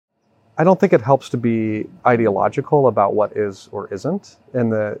I don't think it helps to be ideological about what is or isn't.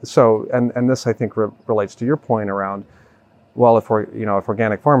 And this I think relates to your point around, well, if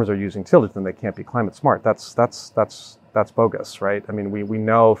organic farmers are using tillage, then they can't be climate smart. That's bogus, right? I mean, we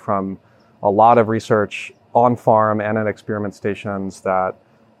know from a lot of research on farm and at experiment stations that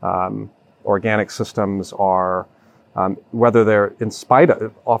organic systems are, whether they're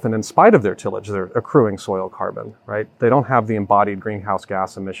often in spite of their tillage, they're accruing soil carbon, right? They don't have the embodied greenhouse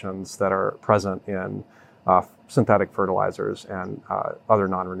gas emissions that are present in synthetic fertilizers and other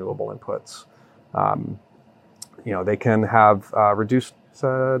non-renewable inputs. They can have reduced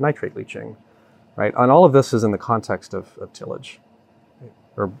nitrate leaching, right? And all of this is in the context of tillage,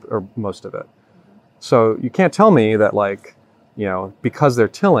 or most of it. So you can't tell me that because they're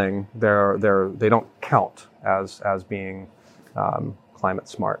tilling, they don't count as being climate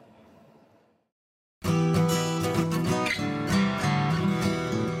smart.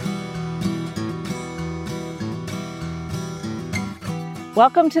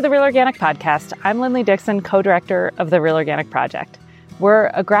 Welcome to the Real Organic Podcast. I'm Lindley Dixon, co-director of the Real Organic Project. We're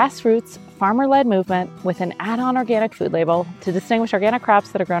a grassroots, farmer-led movement with an add-on organic food label to distinguish organic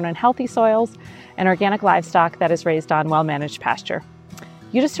crops that are grown in healthy soils and organic livestock that is raised on well-managed pasture.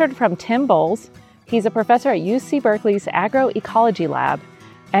 You just heard from Tim Bowles. He's a professor at UC Berkeley's Agroecology Lab,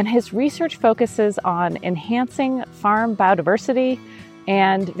 and his research focuses on enhancing farm biodiversity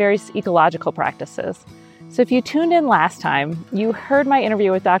and various ecological practices. So if you tuned in last time, you heard my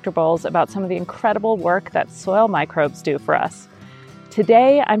interview with Dr. Bowles about some of the incredible work that soil microbes do for us.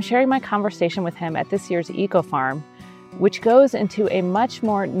 Today, I'm sharing my conversation with him at this year's Eco Farm, which goes into a much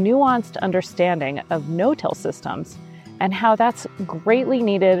more nuanced understanding of no-till systems and how that's greatly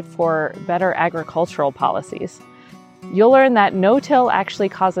needed for better agricultural policies. You'll learn that no-till actually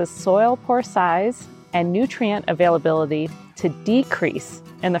causes soil pore size and nutrient availability to decrease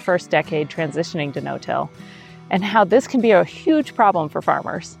in the first decade transitioning to no-till, and how this can be a huge problem for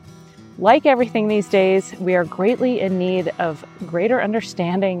farmers. Like everything these days, we are greatly in need of greater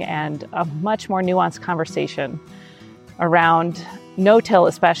understanding and a much more nuanced conversation around no-till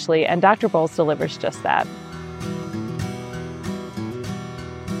especially, and Dr. Bowles delivers just that.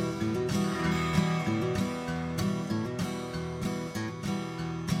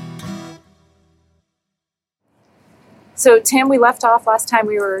 So Tim, we left off last time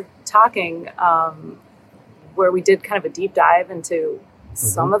we were talking where we did kind of a deep dive into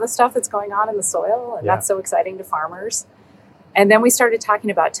some of the stuff that's going on in the soil, and that's so exciting to farmers. And then we started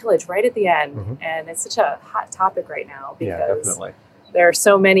talking about tillage right at the end, and it's such a hot topic right now because there are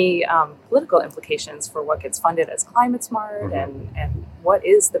so many political implications for what gets funded as climate smart and what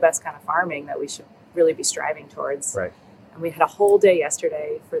is the best kind of farming that we should really be striving towards. Right. And we had a whole day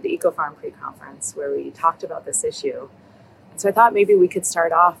yesterday for the Eco Farm pre-conference where we talked about this issue. So I thought maybe we could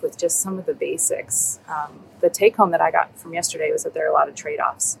start off with just some of the basics. The take home that I got from yesterday was that there are a lot of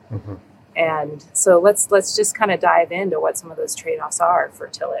trade-offs. And so let's just kind of dive into what some of those trade-offs are for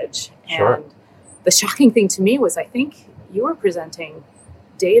tillage. Sure. And the shocking thing to me was I think you were presenting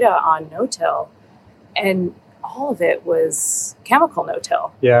data on no-till, and all of it was chemical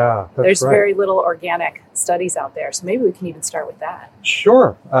no-till. Yeah, There's very little organic studies out there. So maybe we can even start with that.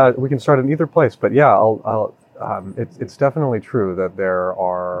 Sure. We can start in either place. But yeah, it's definitely true that there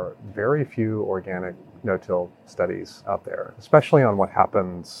are very few organic no-till studies out there, especially on what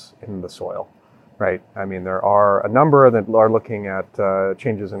happens in the soil, right? I mean, there are a number that are looking at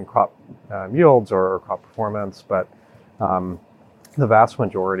changes in crop yields or crop performance, but the vast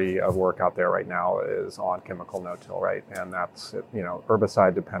majority of work out there right now is on chemical no-till, right? And that's,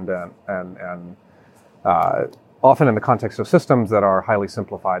 herbicide dependent and often in the context of systems that are highly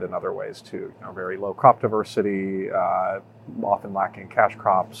simplified in other ways too. Very low crop diversity, often lacking cash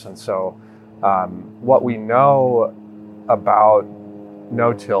crops. And so what we know about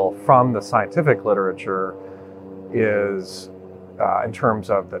no-till from the scientific literature is in terms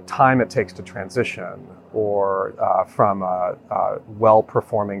of the time it takes to transition, or from a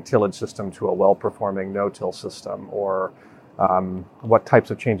well-performing tillage system to a well-performing no-till system, or what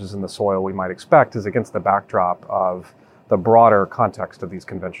types of changes in the soil we might expect, is against the backdrop of the broader context of these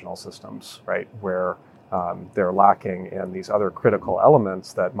conventional systems, right? Where they're lacking in these other critical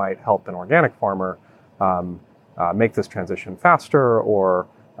elements that might help an organic farmer make this transition faster, or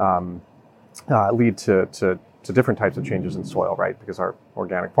lead to different types of changes in soil, right? Because our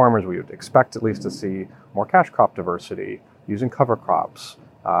organic farmers, we would expect at least to see more cash crop diversity, using cover crops,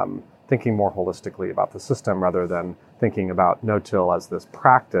 thinking more holistically about the system rather than thinking about no-till as this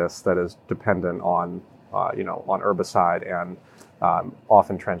practice that is dependent on herbicide and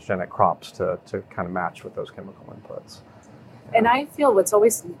often transgenic crops to kind of match with those chemical inputs. And I feel what's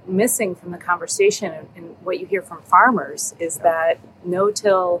always missing from the conversation and what you hear from farmers is that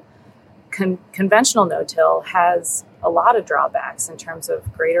no-till, conventional no-till has a lot of drawbacks in terms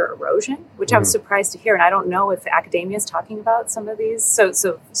of greater erosion, which I was surprised to hear. And I don't know if academia is talking about some of these.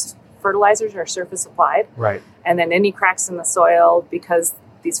 So fertilizers are surface applied. Right. And then any cracks in the soil, because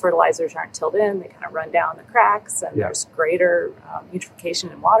these fertilizers aren't tilled in, they kind of run down the cracks, and there's greater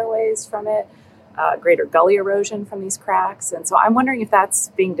eutrophication in waterways from it, greater gully erosion from these cracks. And so I'm wondering if that's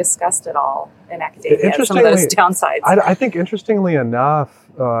being discussed at all in academia, some of those downsides. I think interestingly enough,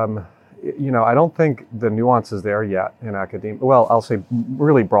 I don't think the nuance is there yet in academia. Well, I'll say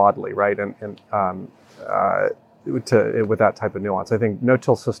really broadly, right? With that type of nuance, I think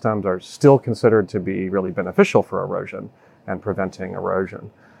no-till systems are still considered to be really beneficial for erosion and preventing erosion.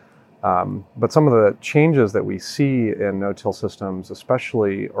 But some of the changes that we see in no-till systems,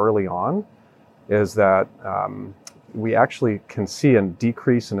 especially early on, is that we actually can see a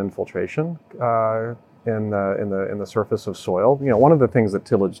decrease in infiltration in the surface of soil. One of the things that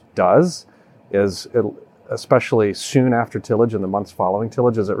tillage does is, especially soon after tillage and the months following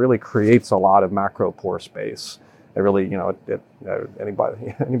tillage, is it really creates a lot of macro pore space. It really,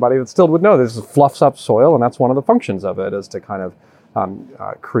 anybody that's tilled would know this fluffs up soil, and that's one of the functions of it, is to kind of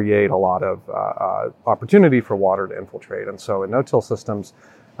create a lot of opportunity for water to infiltrate. And so in no-till systems,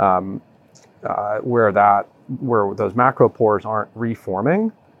 where those macro pores aren't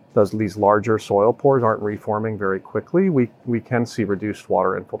reforming, these larger soil pores aren't reforming very quickly, we can see reduced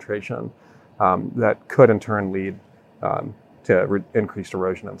water infiltration that could in turn lead to increased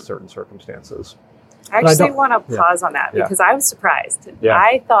erosion in certain circumstances. I actually want to pause on that because I was surprised. Yeah.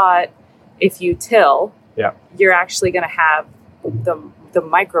 I thought if you till, yeah, you're actually going to have the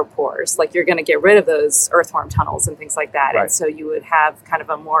micropores, like you're going to get rid of those earthworm tunnels and things like that. Right. And so you would have kind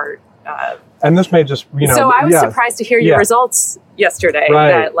of a more... and this may just, So I was surprised to hear your results yesterday,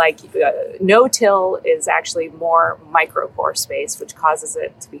 that no-till is actually more micropore space, which causes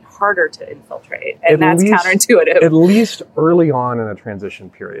it to be harder to infiltrate. And that's counterintuitive. At least early on in a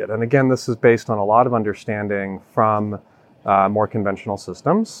transition period. And again, this is based on a lot of understanding from more conventional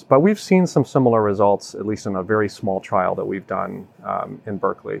systems. But we've seen some similar results, at least in a very small trial that we've done in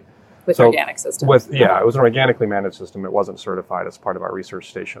Berkeley. With organic systems. It was an organically managed system. It wasn't certified as part of our research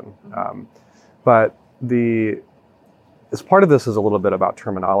station. But as part of this is a little bit about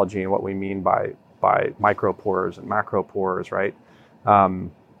terminology and what we mean by micropores and macropores, right?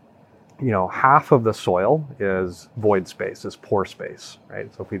 Half of the soil is void space, is pore space,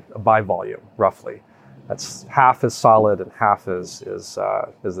 right? So if we by volume, roughly, that's half is solid and half is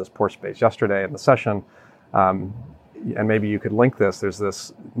this pore space. Yesterday in the session, and maybe you could link this, there's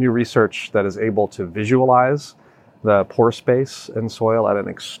this new research that is able to visualize the pore space in soil at an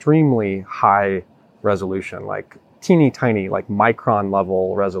extremely high resolution, like teeny tiny, like micron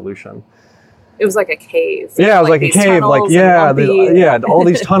level resolution. It was like a cave. Yeah, it was like a cave. All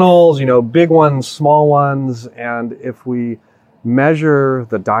these tunnels, big ones, small ones. And if we measure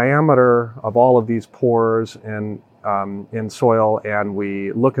the diameter of all of these pores in soil, and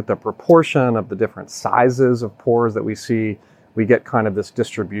we look at the proportion of the different sizes of pores that we see, we get kind of this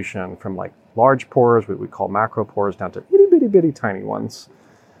distribution from like large pores, what we call macropores, down to itty bitty tiny ones.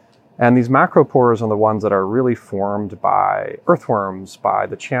 And these macropores are the ones that are really formed by earthworms, by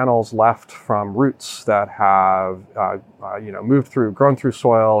the channels left from roots that have grown through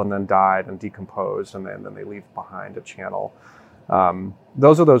soil and then died and decomposed, and then they leave behind a channel.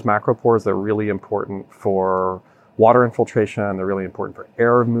 Those are those macropores that are really important for water infiltration. They're really important for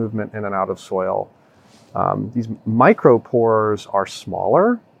air movement in and out of soil. These micropores are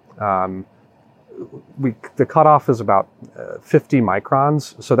smaller. The cutoff is about 50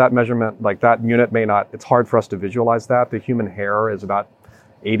 microns. So that measurement, like that unit it's hard for us to visualize that. The human hair is about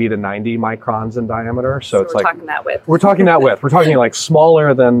 80 to 90 microns in diameter. So it's we're talking that width. We're talking that width. We're talking like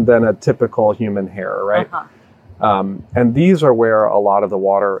smaller than a typical human hair, right? And these are where a lot of the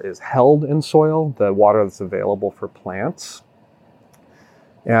water is held in soil, the water that's available for plants.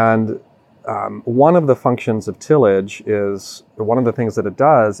 And one of the functions of tillage is, one of the things that it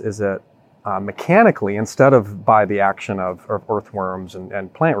does is it mechanically, instead of by the action of earthworms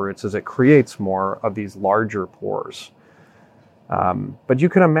and plant roots, is it creates more of these larger pores. But you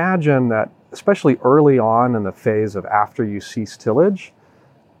can imagine that, especially early on in the phase of after you cease tillage,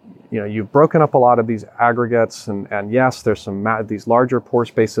 you've broken up a lot of these aggregates, and yes, there's these larger pore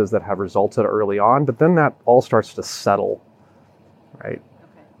spaces that have resulted early on, but then that all starts to settle, right?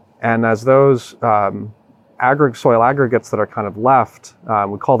 Okay. And as those soil aggregates that are kind of left,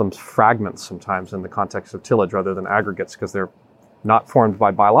 we call them fragments sometimes in the context of tillage rather than aggregates, because they're not formed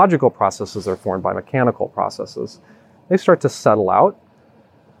by biological processes, they're formed by mechanical processes. they start to settle out.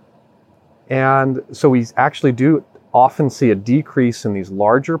 And so we actually do often see a decrease in these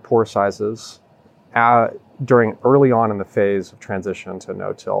larger pore sizes during early on in the phase of transition to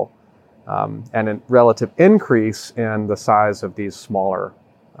no-till, and a relative increase in the size of these smaller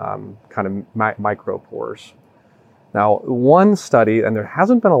kind of micropores. Now, one study, and there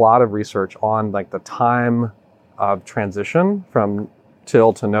hasn't been a lot of research on like the time of transition from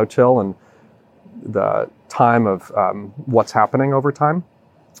till to no-till and the time of what's happening over time.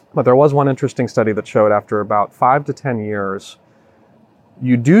 But there was one interesting study that showed after about 5 to 10 years,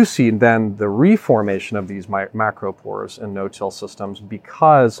 you do see then the reformation of these macropores in no-till systems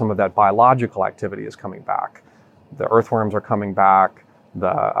because some of that biological activity is coming back. The earthworms are coming back.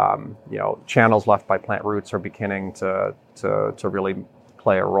 The channels left by plant roots are beginning to really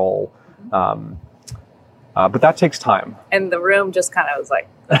play a role. But that takes time. And the room just kind of was like,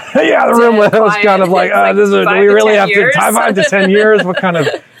 yeah, the room was kind of like, do we really have to 5 to 10 years? What kind of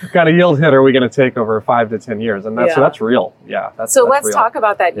yield hit are we going to take over 5 to 10 years? And so that's real. Yeah. That's let's real. talk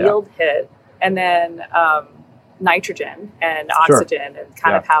about that yield hit, and then nitrogen and oxygen, and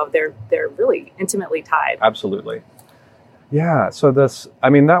kind of how they're really intimately tied. Absolutely. Yeah, so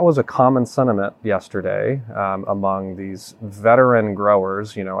that was a common sentiment yesterday among these veteran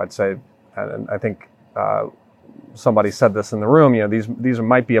growers. I'd say, and I think somebody said this in the room, these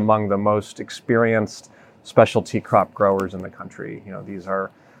might be among the most experienced specialty crop growers in the country. These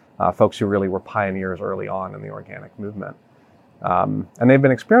are folks who really were pioneers early on in the organic movement. And they've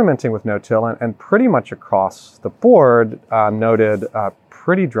been experimenting with no-till and pretty much across the board noted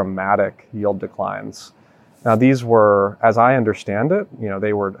pretty dramatic yield declines. Now, these were, as I understand it,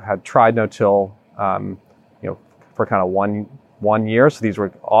 they had tried no-till, for kind of one year. So these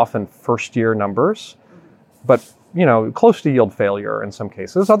were often first-year numbers, but close to yield failure in some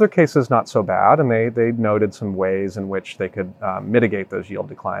cases. Other cases, not so bad, and they noted some ways in which they could mitigate those yield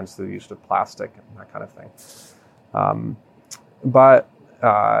declines through the use of plastic and that kind of thing. But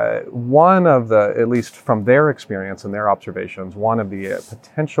one of the, at least from their experience and their observations, one of the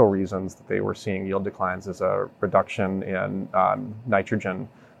potential reasons that they were seeing yield declines is a reduction in nitrogen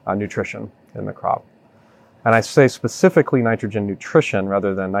nutrition in the crop. And I say specifically nitrogen nutrition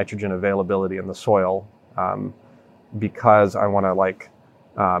rather than nitrogen availability in the soil, because I want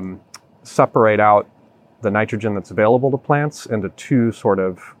to separate out the nitrogen that's available to plants into two sort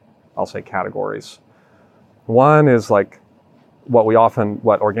of, I'll say, categories. One is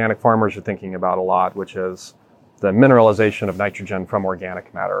what organic farmers are thinking about a lot, which is the mineralization of nitrogen from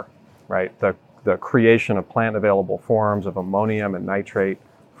organic matter, right? The creation of plant available forms of ammonium and nitrate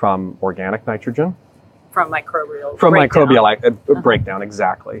from organic nitrogen. From microbial breakdown,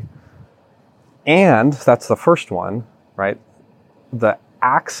 exactly. And that's the first one, right? The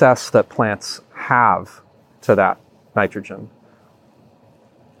access that plants have to that nitrogen.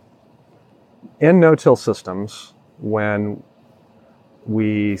 In no-till systems, when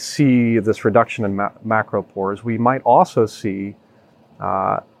we see this reduction in macropores, we might also see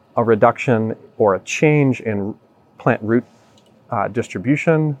a reduction or a change in plant root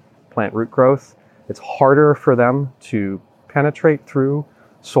distribution, plant root growth. It's harder for them to penetrate through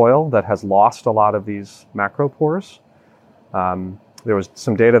soil that has lost a lot of these macropores. There was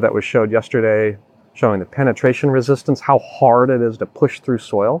some data that was showed yesterday showing the penetration resistance, how hard it is to push through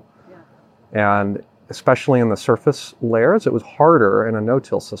soil. Yeah. And especially in the surface layers, it was harder in a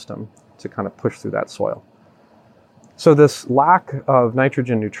no-till system to kind of push through that soil. So this lack of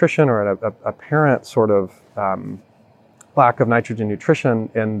nitrogen nutrition, or an apparent sort of lack of nitrogen nutrition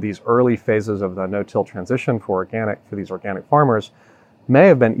in these early phases of the no-till transition for these organic farmers, may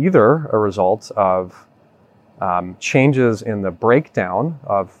have been either a result of changes in the breakdown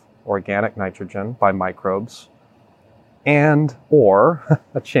of organic nitrogen by microbes, and or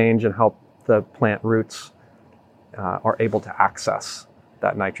a change in how the plant roots are able to access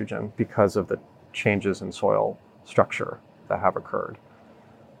that nitrogen because of the changes in soil structure that have occurred.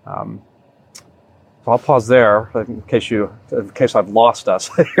 So I'll pause there in case I've lost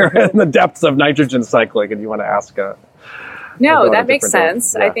us here in the depths of nitrogen cycling, and you want to ask No, that makes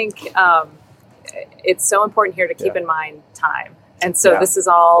sense. Yeah. I think it's so important here to keep in mind time. And so this is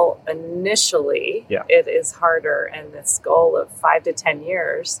all initially, it is harder, and this goal of 5 to 10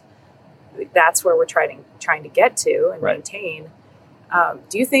 years, that's where we're trying to get to and maintain.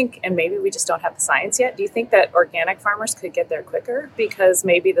 Do you think, and maybe we just don't have the science yet, do you think that organic farmers could get there quicker because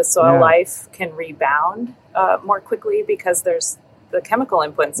maybe the soil life can rebound more quickly because there's the chemical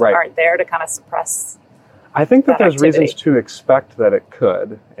inputs aren't there to kind of suppress? I think that there's activity? reasons to expect that it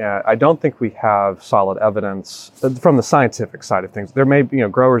could. I don't think we have solid evidence from the scientific side of things. There may be,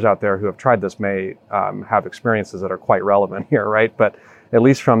 growers out there who have tried this may have experiences that are quite relevant here, right? But at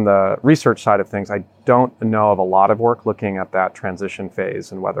least from the research side of things, I don't know of a lot of work looking at that transition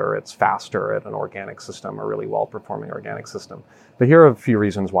phase and whether it's faster at an organic system, a really well-performing organic system. But here are a few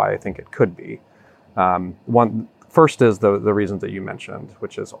reasons why I think it could be. First is the reasons that you mentioned,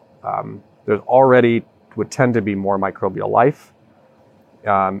 which is there's already would tend to be more microbial life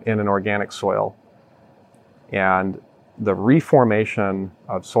in an organic soil. And the reformation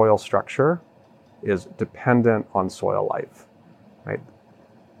of soil structure is dependent on soil life, right?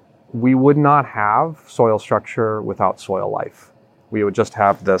 We would not have soil structure without soil life. We would just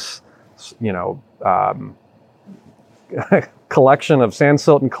have this, collection of sand,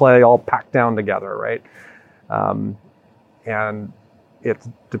 silt, and clay all packed down together, right? And it's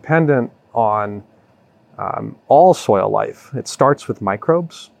dependent on all soil life. It starts with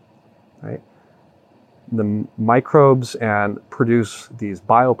microbes, right? The microbes and produce these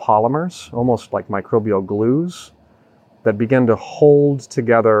biopolymers, almost like microbial glues, that begin to hold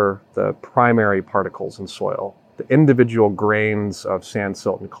together the primary particles in soil, the individual grains of sand,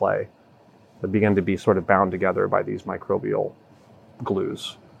 silt, and clay that begin to be sort of bound together by these microbial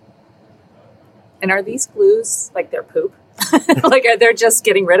glues. And are these glues like their poop? Like, are they just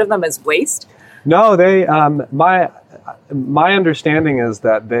getting rid of them as waste? No, they. My understanding is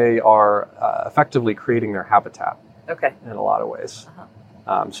that they are effectively creating their habitat. Okay. In a lot of ways.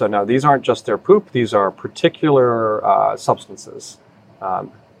 So no, these aren't just their poop. These are particular substances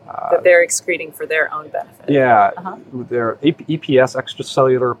that they're excreting for their own benefit. Yeah, they're EPS,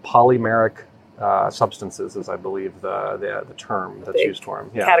 extracellular polymeric substances, is I believe the term that's used for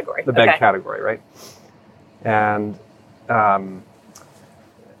them. Yeah, category. The big category, right? And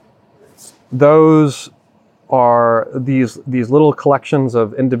those are these little collections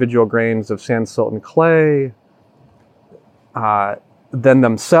of individual grains of sand, silt, and clay. Then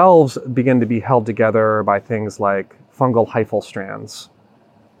themselves begin to be held together by things like fungal hyphal strands.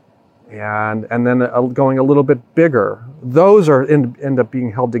 And then going a little bit bigger, those are end up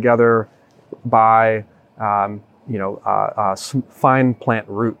being held together by fine plant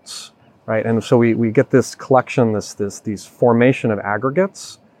roots, right? And so we get this collection, these formation of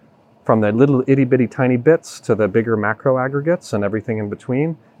aggregates, from the little itty bitty tiny bits to the bigger macro aggregates and everything in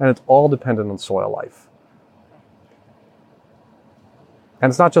between, and it's all dependent on soil life. And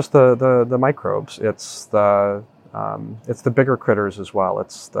it's not just the microbes; it's the bigger critters as well.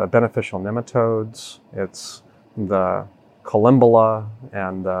 It's the beneficial nematodes, it's the columbella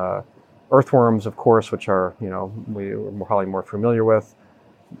and the earthworms, of course, which are we're probably more familiar with.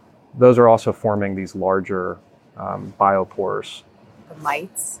 Those are also forming these larger biopores. The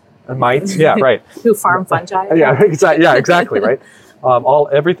mites. Mites, yeah, right. Who farm fungi? Yeah, exactly, right.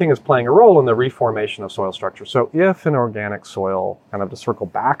 Everything is playing a role in the reformation of soil structure. So if an organic soil, kind of to circle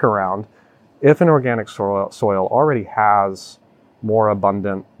back around, if an organic soil already has more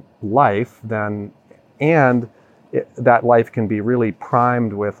abundant life, then that life can be really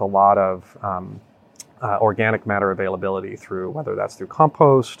primed with a lot of organic matter availability through, whether that's through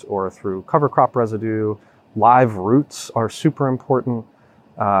compost or through cover crop residue. Live roots are super important.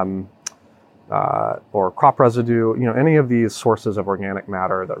 Or crop residue, any of these sources of organic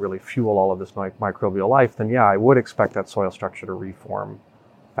matter that really fuel all of this microbial life, then yeah, I would expect that soil structure to reform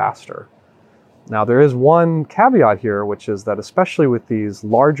faster. Now, there is one caveat here, which is that especially with these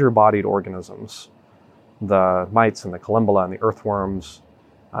larger bodied organisms, the mites and the columbella and the earthworms,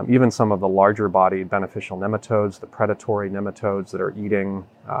 even some of the larger bodied beneficial nematodes, the predatory nematodes that are eating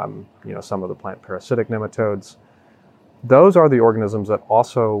some of the plant parasitic nematodes, those are the organisms that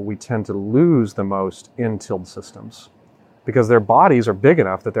also we tend to lose the most in tilled systems because their bodies are big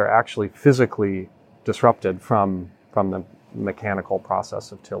enough that they're actually physically disrupted from the mechanical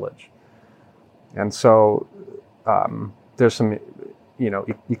process of tillage. And so there's some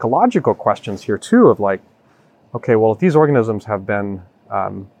ecological questions here too of like, okay, well, if these organisms have been,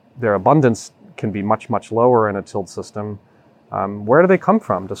 their abundance can be much, much lower in a tilled system, where do they come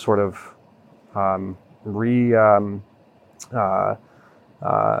from to sort of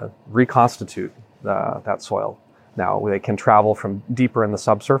reconstitute that soil? Now, they can travel from deeper in the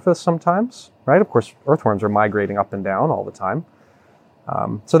subsurface sometimes, right? Of course, earthworms are migrating up and down all the time.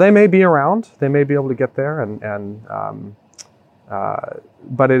 So they may be around, they may be able to get there,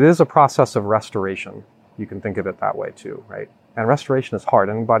 but it is a process of restoration. You can think of it that way too, right? And restoration is hard.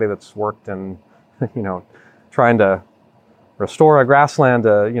 Anybody that's worked in, trying to restore a grassland,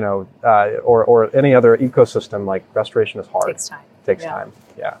 or any other ecosystem, like restoration is hard. Takes time. Takes time,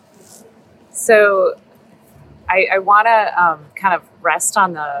 yeah. So I want to kind of rest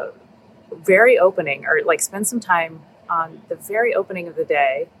on the very opening, or like spend some time on the very opening of the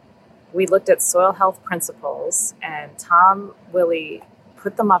day. We looked at soil health principles, and Tom Willie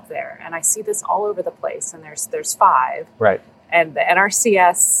put them up there. And I see this all over the place, and there's 5. Right. And the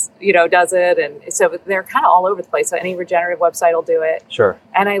NRCS, does it. And so they're kind of all over the place. So any regenerative website will do it. Sure.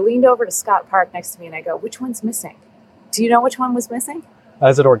 And I leaned over to Scott Park next to me and I go, which one's missing? Do you know which one was missing?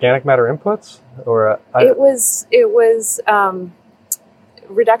 Is it organic matter inputs? Or it was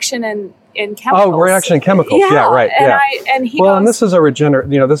reduction in chemicals. Oh, reduction in chemicals. Yeah, right. And and this is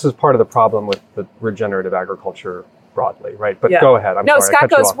this is part of the problem with the regenerative agriculture broadly, right? But go ahead. I'm sorry. Scott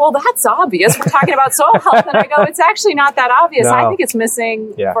goes, well, that's obvious. We're talking about soil health. And I go, it's actually not that obvious. No. I think it's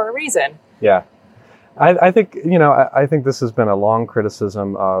missing for a reason. Yeah. I think, I think this has been a long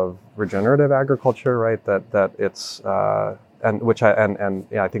criticism of regenerative agriculture, right? That it's, I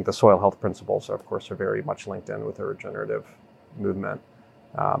think the soil health principles, of course, are very much linked in with the regenerative movement.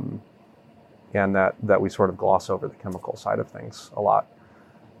 And that we sort of gloss over the chemical side of things a lot.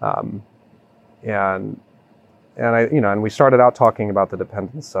 And we started out talking about the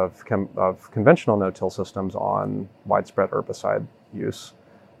dependence of conventional no-till systems on widespread herbicide use,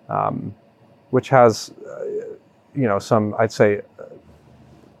 which has, some, I'd say,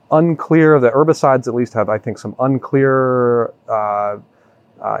 unclear. The herbicides at least have, I think, some unclear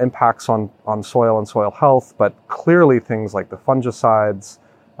impacts on soil and soil health, but clearly things like the fungicides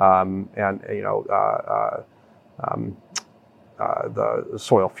the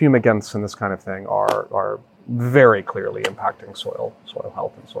soil fumigants and this kind of thing are very clearly impacting soil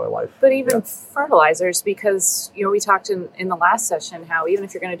health and soil life. But even fertilizers, because we talked in the last session how even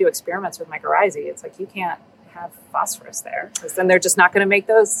if you're going to do experiments with mycorrhizae, it's like you can't have phosphorus there because then they're just not going to make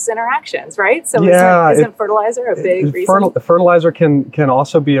those interactions, right? So isn't fertilizer a big reason? Fertilizer can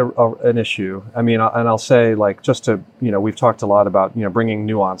also be an issue. I mean, and I'll say, like, just to, we've talked a lot about, bringing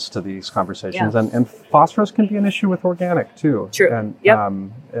nuance to these conversations, and phosphorus can be an issue with organic too. True.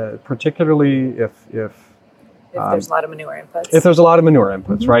 And particularly if there's a lot of manure inputs. If there's a lot of manure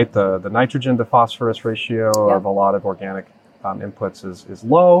inputs, right? The nitrogen to phosphorus ratio of a lot of organic inputs is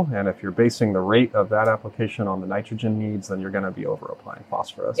low, and if you're basing the rate of that application on the nitrogen needs, then you're going to be over applying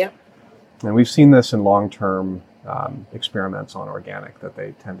phosphorus. Yep. And we've seen this in long-term experiments on organic, that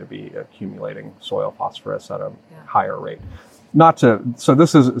they tend to be accumulating soil phosphorus at a higher rate. It's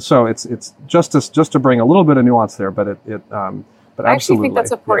just to bring a little bit of nuance there, but but I actually think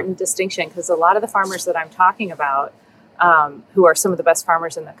that's an important distinction, because a lot of the farmers that I'm talking about, who are some of the best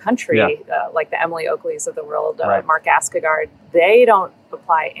farmers in the country, like the Emily Oakleys of the world, Mark Askegard, they don't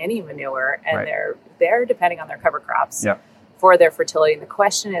apply any manure, and they're depending on their cover crops for their fertility. And the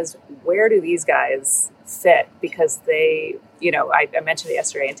question is, where do these guys fit? Because they, I mentioned it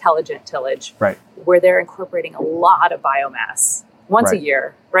yesterday, intelligent tillage, where they're incorporating a lot of biomass once a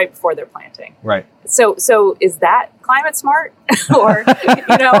year, right before they're planting. Right. So is that climate smart? Or,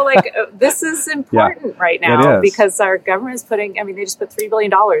 this is important right now, because our government is they just put $3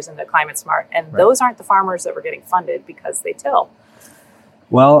 billion into climate smart, and those aren't the farmers that were getting funded because they till.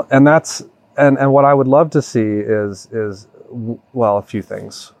 Well, and that's, and what I would love to see is a few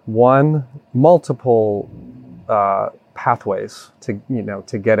things. One, multiple pathways to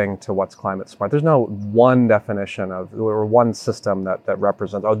getting to what's climate smart. There's no one definition or one system that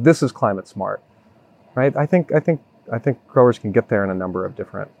represents, this is climate smart, right? I think growers can get there in a number of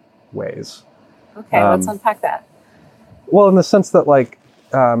different ways. Okay, let's unpack that. Well, in the sense that,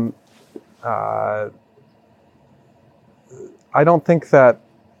 I don't think that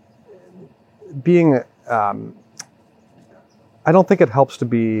I don't think it helps to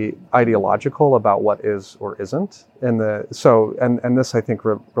be ideological about what is or isn't. And this, I think,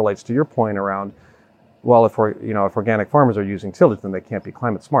 relates to your point around, well, if organic farmers are using tillage, then they can't be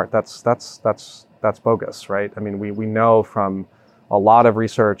climate smart. That's bogus, right? I mean, we know from a lot of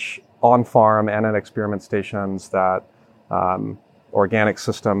research on farm and at experiment stations that organic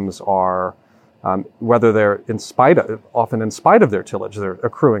systems are, whether they're often in spite of their tillage, they're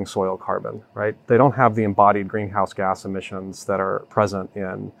accruing soil carbon, right? They don't have the embodied greenhouse gas emissions that are present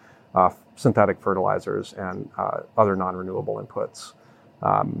in synthetic fertilizers and other non-renewable inputs.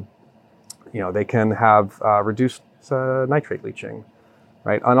 They can have reduced nitrate leaching,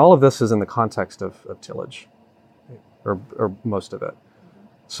 right? And all of this is in the context of tillage, or most of it.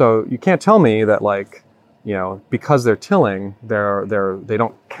 So you can't tell me that, because they're tilling, they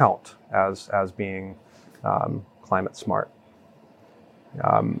don't count as being climate smart.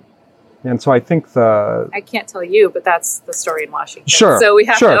 And so I think I can't tell you, but that's the story in Washington. Sure. So we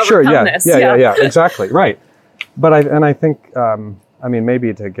have to overcome this. Yeah, exactly, right. But I think,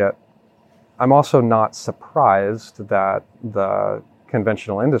 maybe to get, I'm also not surprised that the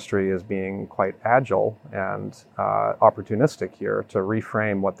conventional industry is being quite agile and opportunistic here to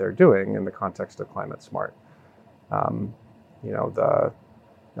reframe what they're doing in the context of climate smart. The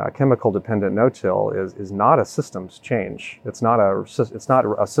chemical dependent no-till is not a systems change. It's not a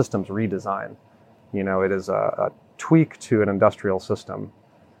systems redesign. It is a tweak to an industrial system.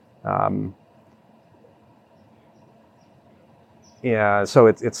 So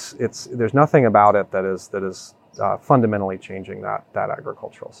it's there's nothing about it that is fundamentally changing that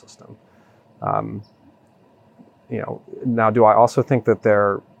agricultural system. Now, do I also think that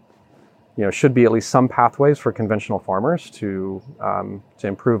there should be at least some pathways for conventional farmers to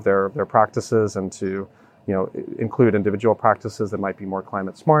improve their practices and to include individual practices that might be more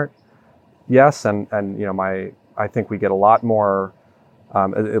climate smart? Yes, and I think we get a lot more,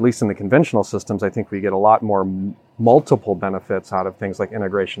 at least in the conventional systems, I think we get a lot more multiple benefits out of things like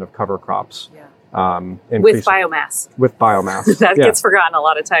integration of cover crops. Yeah. With biomass. That gets forgotten a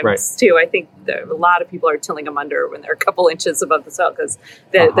lot of times, right. too. I think a lot of people are tilling them under when they're a couple inches above the soil because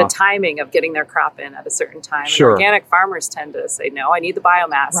the timing of getting their crop in at a certain time. Sure. And organic farmers tend to say, no, I need the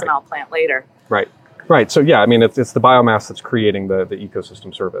biomass and I'll plant later. Right. So yeah, I mean, it's the biomass that's creating the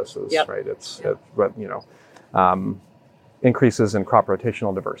ecosystem services, yep. right? Increases in crop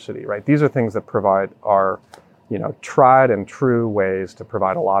rotational diversity, right? These are things that provide our tried and true ways to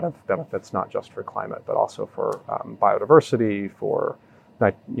provide a lot of benefits, not just for climate, but also for biodiversity, for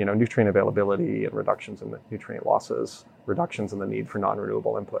nutrient availability and reductions in the nutrient losses, reductions in the need for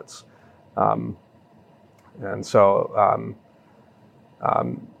non-renewable inputs. So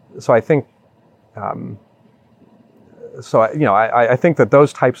I think, I think that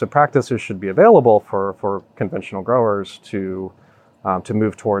those types of practices should be available for conventional growers to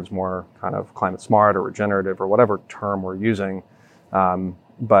move towards more kind of climate smart or regenerative or whatever term we're using.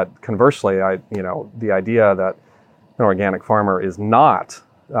 But conversely, the idea that an organic farmer is not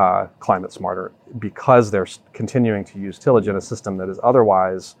climate smarter because they're continuing to use tillage in a system that is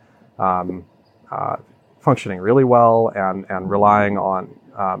otherwise functioning really well and relying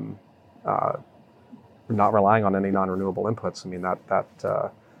on not relying on any non-renewable inputs. I mean,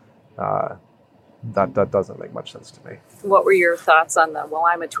 that doesn't make much sense to me. What were your thoughts on the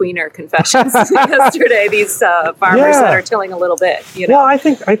I'm a tweener confessions yesterday? These farmers that are tilling a little bit. Well, I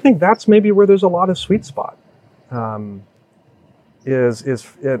think that's maybe where there's a lot of sweet spot. And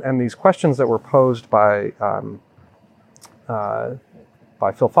these questions that were posed by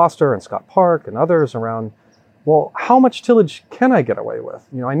Phil Foster and Scott Park and others around, well, how much tillage can I get away with?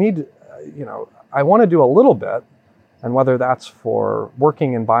 I want to do a little bit. And whether that's for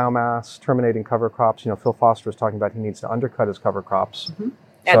working in biomass, terminating cover crops, Phil Foster was talking about he needs to undercut his cover crops. Mm-hmm.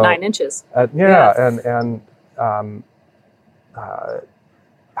 At 9 inches. And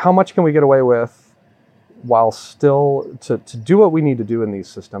how much can we get away with while still to do what we need to do in these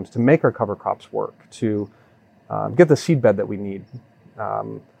systems to make our cover crops work, to get the seed bed that we need.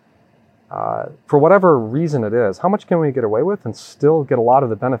 For whatever reason it is, how much can we get away with and still get a lot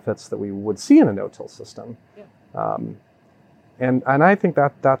of the benefits that we would see in a no-till system? Yeah. And I think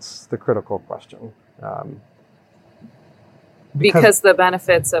that's the critical question. Because the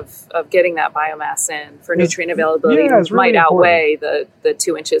benefits of getting that biomass in for nutrient availability might outweigh the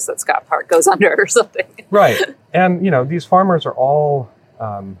 2 inches that Scott Park goes under or something. Right. And, these farmers are all,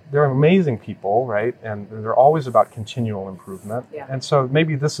 they're amazing people, right? And they're always about continual improvement. Yeah. And so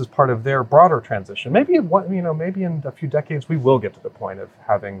maybe this is part of their broader transition. Maybe in a few decades, we will get to the point of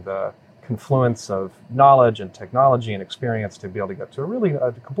having the confluence of knowledge and technology and experience to be able to get to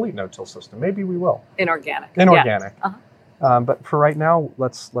a complete no-till system. Maybe we will. Inorganic. Uh-huh. But for right now,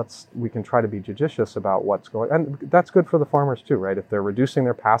 we can try to be judicious about what's going, and that's good for the farmers too, right? If they're reducing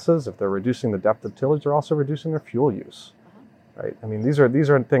their passes, if they're reducing the depth of tillage, they're also reducing their fuel use, right? I mean, these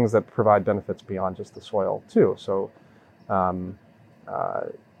are things that provide benefits beyond just the soil too. So,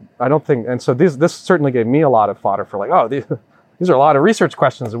 I don't think, and so this certainly gave me a lot of fodder for these are a lot of research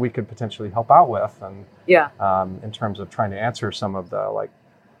questions that we could potentially help out with, and in terms of trying to answer some of the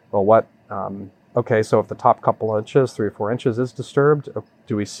okay, so if the top couple inches, 3 or 4 inches, is disturbed,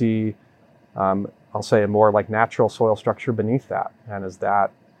 do we see, I'll say, a more like natural soil structure beneath that? And is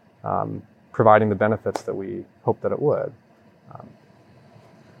that providing the benefits that we hope that it would?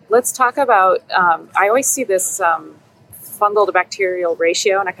 Let's talk about, I always see this fungal to bacterial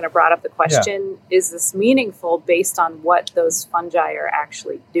ratio, and I kind of brought up the question, is this meaningful based on what those fungi are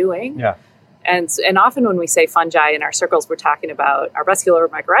actually doing? Yeah. And often when we say fungi in our circles, we're talking about arbuscular or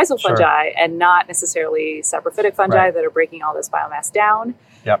mycorrhizal fungi and not necessarily saprophytic fungi that are breaking all this biomass down.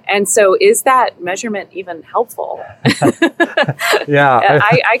 Yep. And so is that measurement even helpful? Yeah.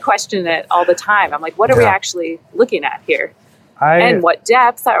 I question it all the time. I'm like, what are we actually looking at here? And what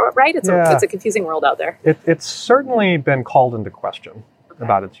depth, right? It's a confusing world out there. It's certainly been called into question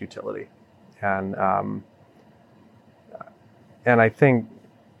about its utility. And I think,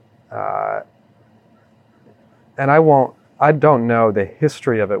 and I don't know the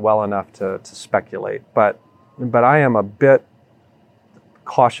history of it well enough to speculate, but I am a bit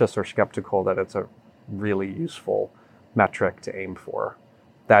cautious or skeptical that it's a really useful metric to aim for.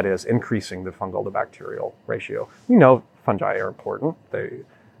 That is increasing the fungal to bacterial ratio. We know fungi are important. They,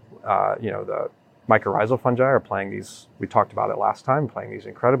 the mycorrhizal fungi are playing these, we talked about it last time, playing these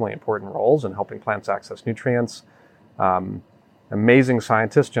incredibly important roles in helping plants access nutrients. Amazing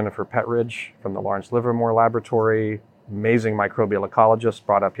scientist, Jennifer Petridge from the Lawrence Livermore Laboratory, amazing microbial ecologist,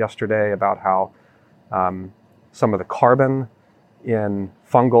 brought up yesterday about how some of the carbon in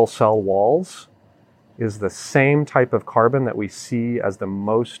fungal cell walls is the same type of carbon that we see as the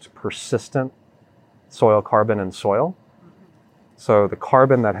most persistent soil carbon in soil. So the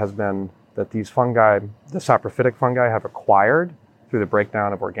carbon that these fungi, the saprophytic fungi, have acquired through the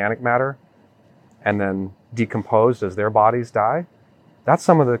breakdown of organic matter and then decomposed as their bodies die, that's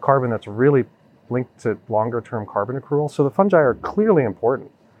some of the carbon that's really linked to longer term carbon accrual. So the fungi are clearly important.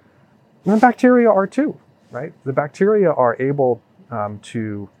 And the bacteria are too, right? The bacteria are able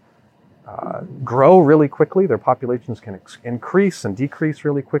to grow really quickly. Their populations can increase and decrease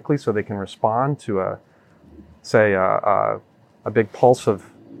really quickly, so they can respond to a big pulse of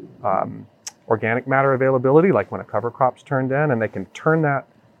organic matter availability, like when a cover crop's turned in, and they can turn that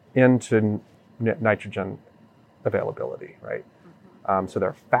into nitrogen availability, right? So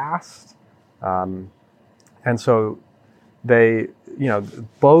they're fast, and so they,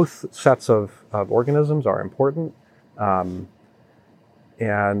 both sets of organisms are important, and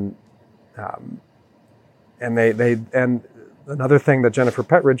another thing that Jennifer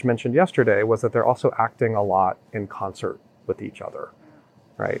Petridge mentioned yesterday was that they're also acting a lot in concert with each other,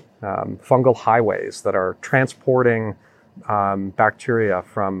 right? Fungal highways that are transporting bacteria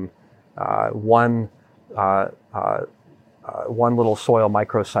from one little soil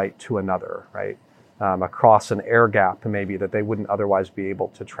microsite to another, right? Across an air gap maybe that they wouldn't otherwise be able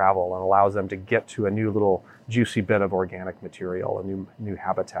to travel, and allows them to get to a new little juicy bit of organic material, a new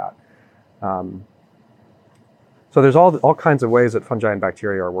habitat. So there's all kinds of ways that fungi and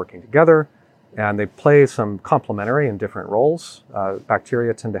bacteria are working together, and they play some complementary and different roles.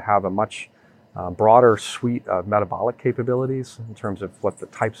 Bacteria tend to have a much broader suite of metabolic capabilities in terms of what the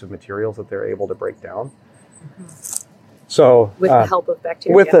types of materials that they're able to break down. So with the help of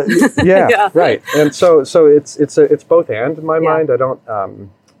bacteria. Right. And so it's both and in my mind. I don't.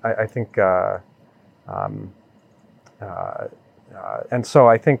 I think. And so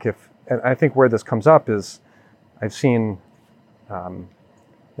I think where this comes up is, I've seen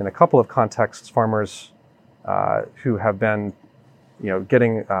in a couple of contexts farmers who have been,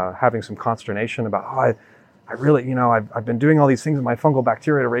 having some consternation about, I really, I've been doing all these things and my fungal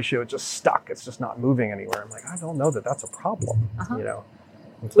bacteria ratio is just stuck. It's just not moving anywhere. I'm like, I don't know that that's a problem.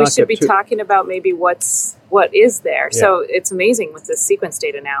 We should be talking about maybe what is there. Yeah. So it's amazing with this sequence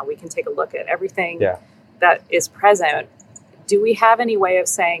data now. We can take a look at everything that is present. Do we have any way of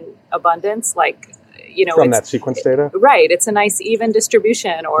saying abundance? Like, from that sequence data? Right. It's a nice even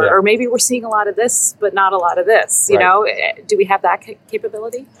distribution, or maybe we're seeing a lot of this, but not a lot of this. Do we have that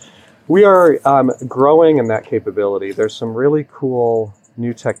capability? We are growing in that capability. There's some really cool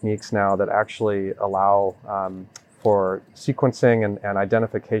new techniques now that actually allow for sequencing and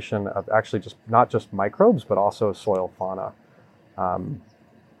identification of actually not just microbes, but also soil fauna.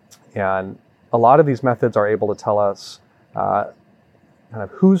 And a lot of these methods are able to tell us kind of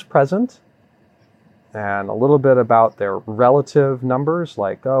who's present and a little bit about their relative numbers,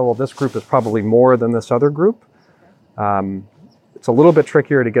 like, this group is probably more than this other group. It's a little bit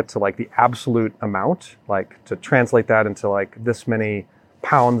trickier to get to like the absolute amount, like to translate that into like this many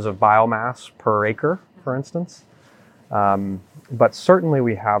pounds of biomass per acre, for instance. But certainly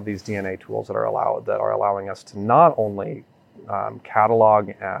we have these DNA tools that are allowing us to not only catalog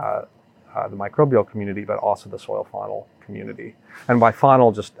the microbial community, but also the soil faunal community. And by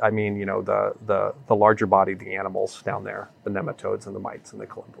faunal, I mean the larger body, the animals down there, the nematodes and the mites and the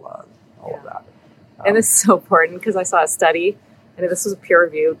columbella, and all of that. And this is so important because I saw a study, and this was a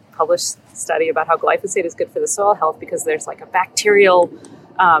peer-reviewed published study about how glyphosate is good for the soil health because there's like a bacterial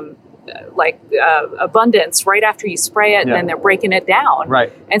abundance right after you spray it, and then they're breaking it down.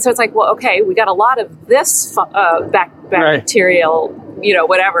 Right. And so it's like, well, okay, we got a lot of this bacterial,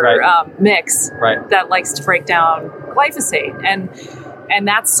 mix that likes to break down glyphosate. and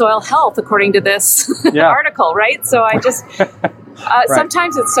that's soil health according to this Yeah. article, right? So I just Right.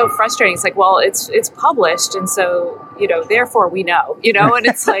 sometimes it's so frustrating. It's like, well, it's published, and so therefore we know, and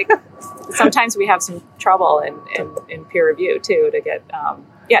it's like sometimes we have some trouble in peer review too to get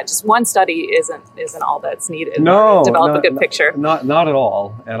just one study isn't all that's needed to develop a good picture. Not at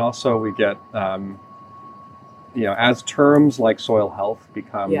all. And also we get as terms like soil health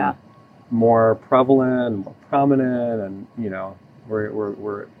become more prevalent, more prominent, and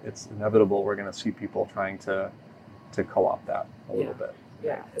we're it's inevitable we're going to see people trying to co-opt that a little bit.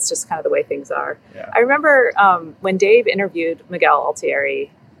 Yeah, it's just kind of the way things are. Yeah. I remember when Dave interviewed Miguel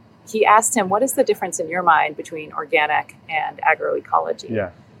Altieri, he asked him, what is the difference in your mind between organic and agroecology? Yeah.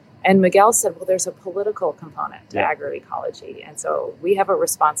 And Miguel said, well, there's a political component to agroecology. And so we have a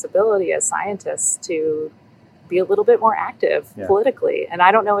responsibility as scientists to be a little bit more active politically. And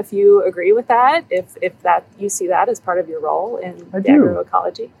I don't know if you agree with that, if that you see that as part of your role in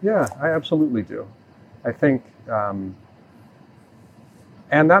agroecology. Yeah, I absolutely do. I think, and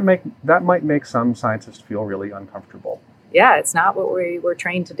that might make some scientists feel really uncomfortable. Yeah, it's not what we were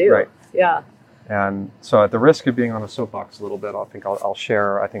trained to do. Right. Yeah. And so at the risk of being on a soapbox a little bit, I'll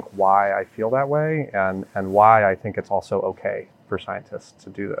share, I think, why I feel that way and why I think it's also okay for scientists to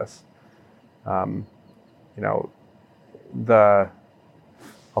do this. I'll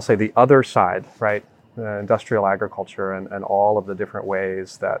say the other side, right? Industrial agriculture and all of the different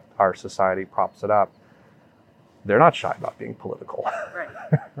ways that our society props it up, they're not shy about being political,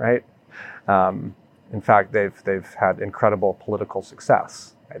 right? Right? In fact, they've had incredible political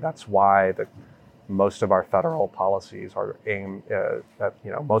success. Right? That's why most of our federal policies are aimed at,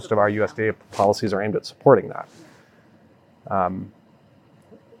 most of our USDA policies are aimed at supporting that.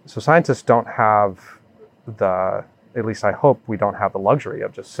 So scientists don't have at least I hope we don't have the luxury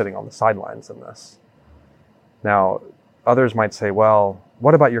of just sitting on the sidelines in this. Now, others might say, well,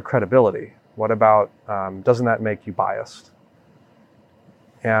 what about your credibility? What about, doesn't that make you biased?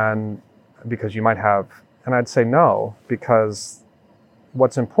 And because you might have, and I'd say no, because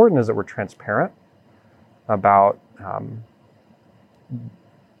what's important is that we're transparent about how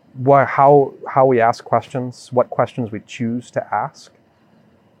we ask questions, what questions we choose to ask,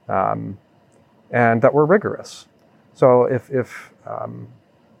 and that we're rigorous. So if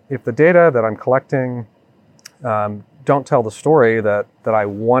the data that I'm collecting don't tell the story that I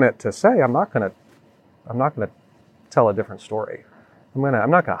want it to say, I'm not gonna tell a different story.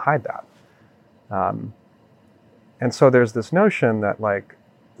 I'm not gonna hide that. And so there's this notion that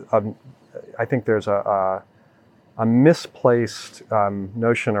I think there's a misplaced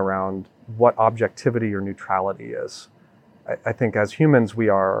notion around what objectivity or neutrality is. I think as humans we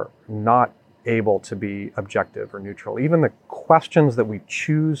are not able to be objective or neutral. Even the questions that we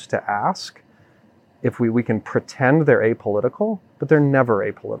choose to ask, if we can pretend they're apolitical, but they're never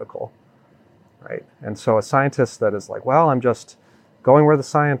apolitical, right? And so a scientist that is like, well, I'm just going where the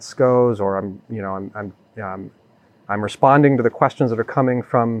science goes, or I'm responding to the questions that are coming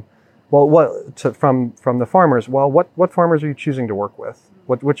from, from the farmers. Well, what farmers are you choosing to work with?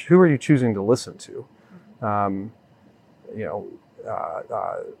 Who are you choosing to listen to?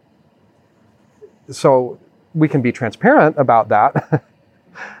 So we can be transparent about that.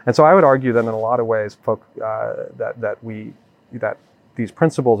 And so I would argue that in a lot of ways, that these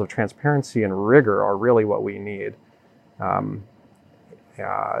principles of transparency and rigor are really what we need,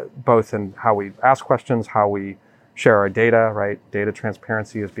 both in how we ask questions, how we share our data, right? Data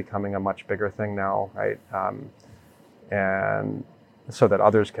transparency is becoming a much bigger thing now, right? And so that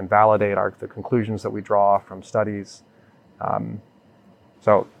others can validate the conclusions that we draw from studies.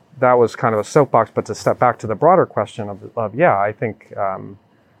 So that was kind of a soapbox, but to step back to the broader question of I think,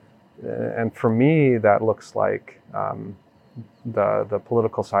 and for me, that looks like the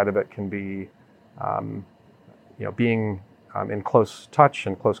political side of it can be, being in close touch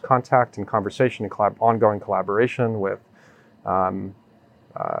and close contact and conversation and ongoing collaboration with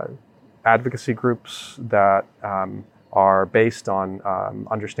advocacy groups that are based on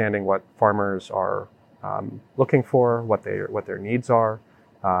understanding what farmers are looking for, what their needs are,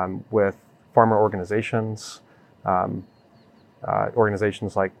 with farmer organizations,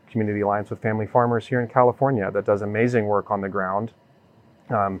 organizations like Community Alliance with Family Farmers here in California that does amazing work on the ground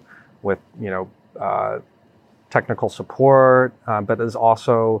with technical support, but is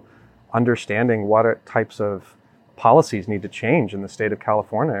also understanding what types of policies need to change in the state of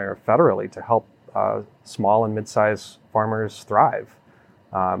California or federally to help small and mid-sized farmers thrive,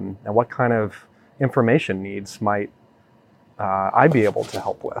 and what kind of information needs might I be able to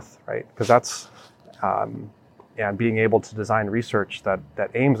help with, right? Because that's and being able to design research that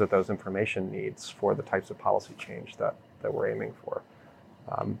aims at those information needs for the types of policy change that we're aiming for.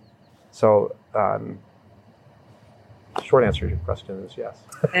 So short answer to your question is yes.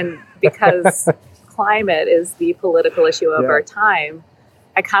 And because climate is the political issue of Yeah. our time,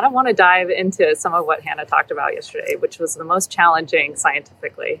 I kind of want to dive into some of what Hannah talked about yesterday, which was the most challenging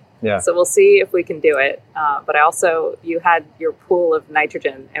scientifically. Yeah. So we'll see if we can do it. But you had your pool of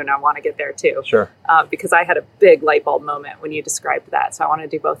nitrogen, and I want to get there too. Sure. Because I had a big light bulb moment when you described that. So I want to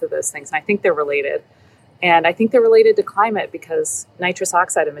do both of those things. And I think they're related. And I think they're related to climate because nitrous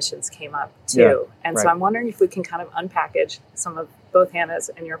oxide emissions came up too. Yeah, and right. so I'm wondering if we can kind of unpackage some of both Hannah's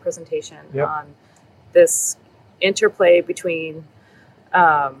and your presentation Yep. on this interplay between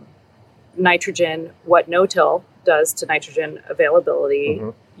nitrogen, what no-till does to nitrogen availability.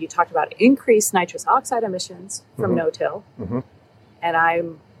 Mm-hmm. You talked about increased nitrous oxide emissions from Mm-hmm. no-till. Mm-hmm.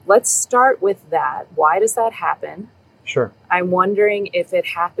 And let's start with that. Why does that happen? Sure. I'm wondering if it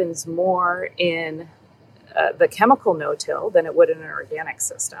happens more in the chemical no-till than it would in an organic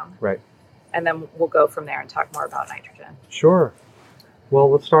system. Right. And then we'll go from there and talk more about nitrogen. Sure.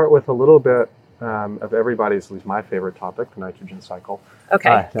 Well, let's start with a little bit of everybody's, at least my favorite topic, the nitrogen cycle.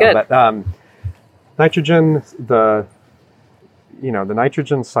 Okay, good. But, nitrogen, the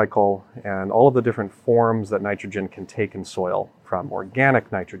nitrogen cycle and all of the different forms that nitrogen can take in soil, from organic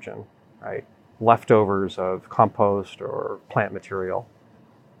nitrogen, right, leftovers of compost or plant material,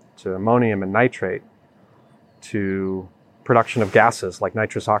 to ammonium and nitrate, to production of gases like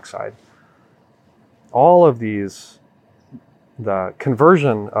nitrous oxide. All of these, the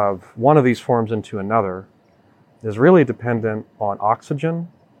conversion of one of these forms into another is really dependent on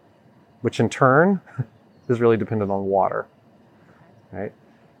oxygen, which in turn is really dependent on water, right?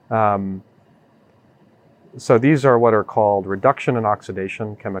 So these are what are called reduction and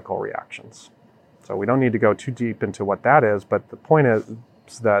oxidation chemical reactions. So we don't need to go too deep into what that is, but the point is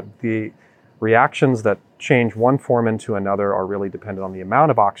that the reactions that change one form into another are really dependent on the amount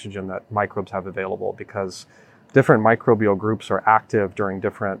of oxygen that microbes have available, because different microbial groups are active during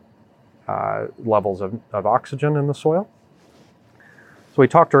different levels of oxygen in the soil. So we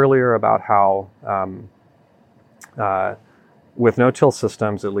talked earlier about how with no-till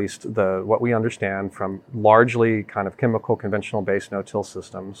systems, at least what we understand from largely kind of chemical conventional based no-till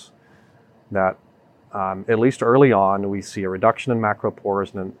systems, that at least early on we see a reduction in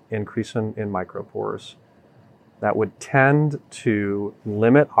macropores and an increase in micropores that would tend to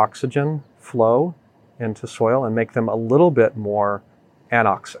limit oxygen flow into soil and make them a little bit more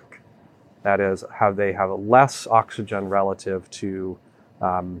anoxic. That is, they have a less oxygen relative to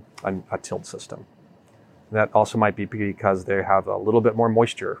a tilled system. That also might be because they have a little bit more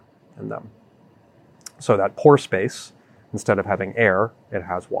moisture in them. So that pore space, instead of having air, it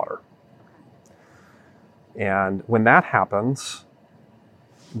has water. And when that happens,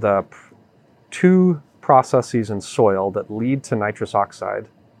 the two processes in soil that lead to nitrous oxide,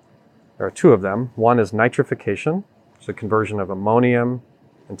 there are two of them. One is nitrification, which is the conversion of ammonium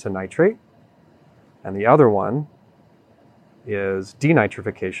into nitrate. And the other one is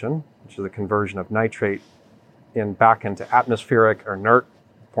denitrification, which is the conversion of nitrate back into atmospheric or inert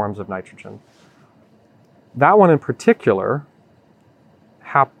forms of nitrogen. That one in particular,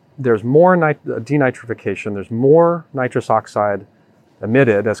 there's more denitrification, there's more nitrous oxide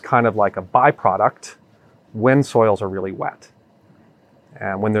emitted as kind of like a byproduct when soils are really wet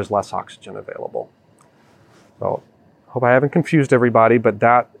and when there's less oxygen available. So I hope I haven't confused everybody, but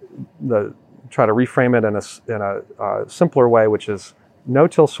try to reframe it in a simpler way, which is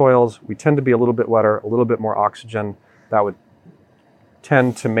no-till soils, we tend to be a little bit wetter, a little bit more oxygen. That would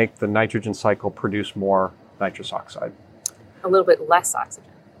tend to make the nitrogen cycle produce more nitrous oxide. A little bit less oxygen.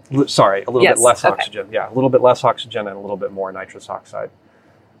 A little Yes, bit less okay. oxygen. Yeah, a little bit less oxygen and a little bit more nitrous oxide.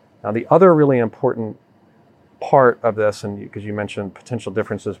 Now, the other really important part of this, and because you mentioned potential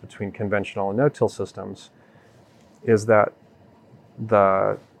differences between conventional and no-till systems, is that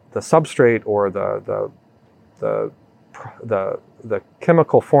the substrate or the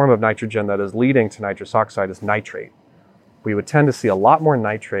chemical form of nitrogen that is leading to nitrous oxide is nitrate. We would tend to see a lot more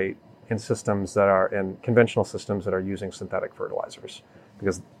nitrate in conventional systems that are using synthetic fertilizers,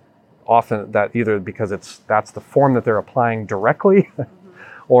 because often that either because that's the form that they're applying directly,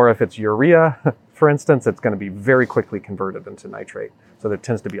 or if it's urea, for instance, it's going to be very quickly converted into nitrate. So there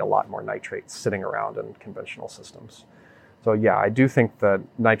tends to be a lot more nitrate sitting around in conventional systems. So yeah, I do think that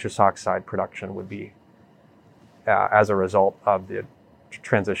nitrous oxide production would be, as a result of the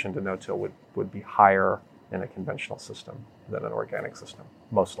transition to no-till, would be higher in a conventional system than an organic system,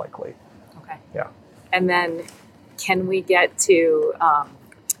 most likely. Okay. Yeah. And then can we get to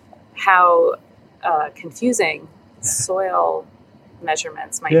how confusing soil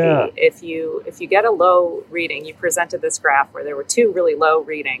measurements might Yeah. be if you get a low reading. You presented this graph where there were two really low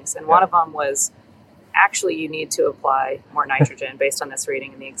readings, and one of them was actually you need to apply more nitrogen based on this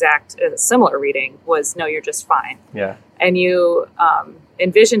reading, and the exact similar reading was no, you're just fine. Yeah. And you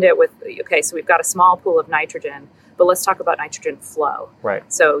envisioned it with, okay, so we've got a small pool of nitrogen, but let's talk about nitrogen flow. Right.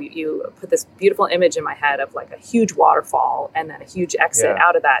 So you put this beautiful image in my head of like a huge waterfall and then a huge exit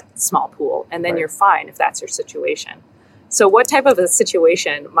out of that small pool, and then you're fine if that's your situation. So what type of a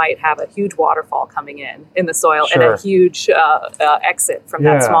situation might have a huge waterfall coming in the soil and a huge exit from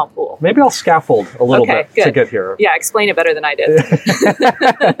that small pool? Maybe I'll scaffold a little bit to get here. Yeah, explain it better than I did.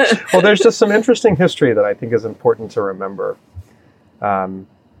 Well, there's just some interesting history that I think is important to remember.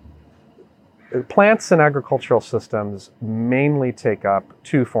 Plants and agricultural systems mainly take up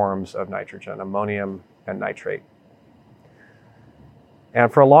two forms of nitrogen, ammonium and nitrate.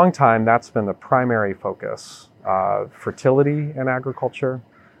 And for a long time, that's been the primary focus of fertility in agriculture.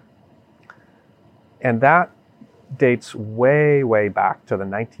 And that dates way, way back to the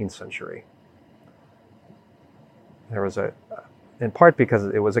 19th century. There was in part because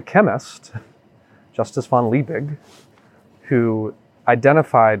it was a chemist, Justus von Liebig, who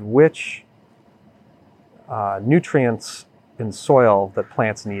identified which nutrients in soil that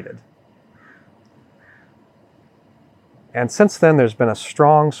plants needed. And since then, there's been a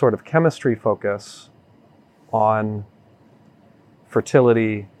strong sort of chemistry focus on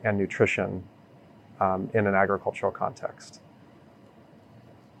fertility and nutrition in an agricultural context.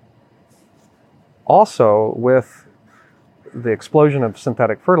 Also, with the explosion of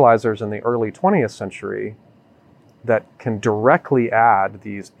synthetic fertilizers in the early 20th century that can directly add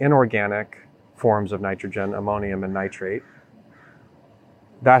these inorganic forms of nitrogen, ammonium and nitrate,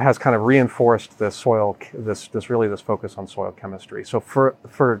 that has kind of reinforced this soil, this focus on soil chemistry. So for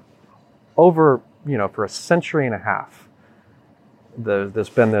a century and a half, there's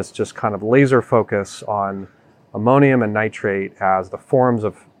been this just kind of laser focus on ammonium and nitrate as the forms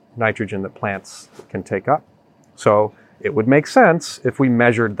of nitrogen that plants can take up. So it would make sense if we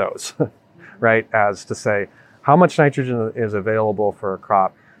measured those, right? As to say, how much nitrogen is available for a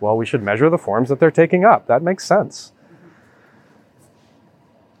crop? Well, we should measure the forms that they're taking up. That makes sense.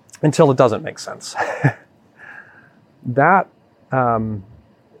 Until it doesn't make sense.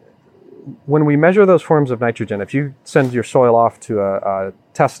 When we measure those forms of nitrogen, if you send your soil off to a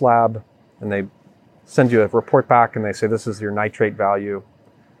test lab and they send you a report back and they say this is your nitrate value,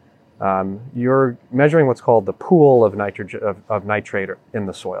 you're measuring what's called the pool of nitrogen of nitrate in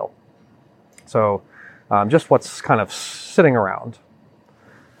the soil. So just what's kind of sitting around.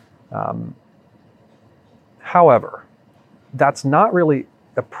 However, that's not really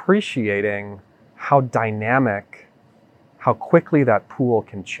appreciating how dynamic, how quickly that pool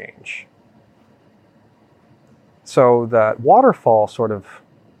can change. So that waterfall sort of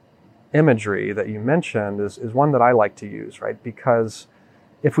imagery that you mentioned is one that I like to use, right? Because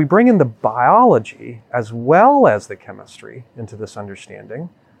if we bring in the biology as well as the chemistry into this understanding,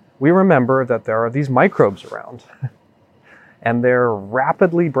 we remember that there are these microbes around and they're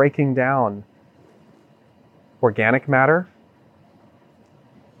rapidly breaking down organic matter.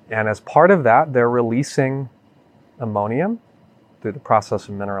 And as part of that, they're releasing ammonium through the process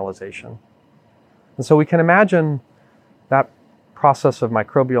of mineralization. And so we can imagine that process of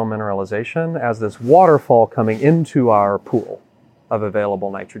microbial mineralization as this waterfall coming into our pool of available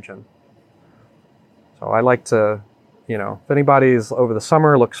nitrogen. So I like to, if anybody's over the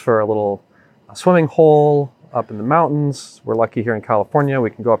summer looks for a little swimming hole up in the mountains, we're lucky here in California, we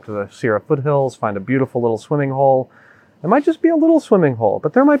can go up to the Sierra foothills, find a beautiful little swimming hole. It might just be a little swimming hole,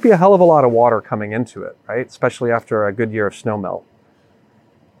 but there might be a hell of a lot of water coming into it, right? Especially after a good year of snowmelt.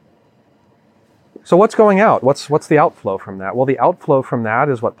 So what's going out? What's the outflow from that? Well, the outflow from that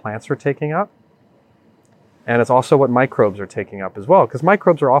is what plants are taking up. And it's also what microbes are taking up as well, because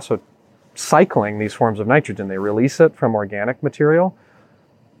microbes are also cycling these forms of nitrogen. They release it from organic material,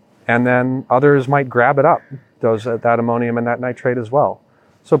 and then others might grab it up, that ammonium and that nitrate as well.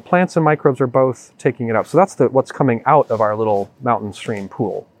 So plants and microbes are both taking it up. So that's what's coming out of our little mountain stream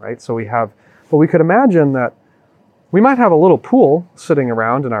pool, right? So we could imagine that we might have a little pool sitting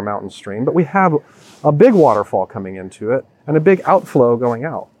around in our mountain stream, but we have a big waterfall coming into it and a big outflow going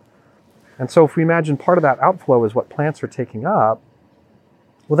out. And so if we imagine part of that outflow is what plants are taking up,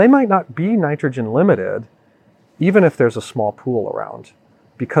 well, they might not be nitrogen limited, even if there's a small pool around,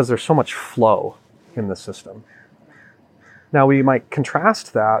 because there's so much flow in the system. Now, we might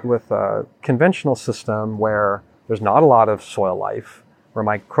contrast that with a conventional system where there's not a lot of soil life, where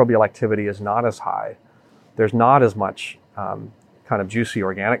microbial activity is not as high. There's not as much kind of juicy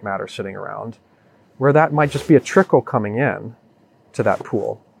organic matter sitting around, where that might just be a trickle coming in, to that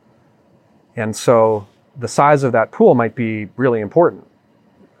pool. And so the size of that pool might be really important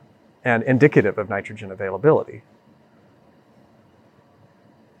and indicative of nitrogen availability.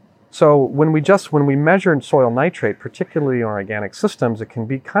 So when we measure soil nitrate, particularly in organic systems, it can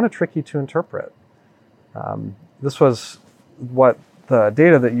be kind of tricky to interpret. This was what the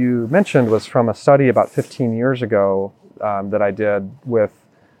data that you mentioned was from a study about 15 years ago that I did with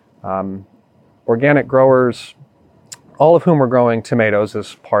organic growers, all of whom were growing tomatoes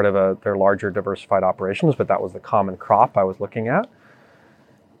as part of their larger diversified operations, but that was the common crop I was looking at.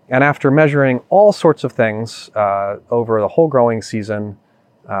 And after measuring all sorts of things over the whole growing season,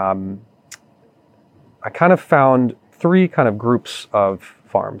 I kind of found three kind of groups of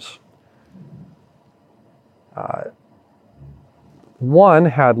farms. One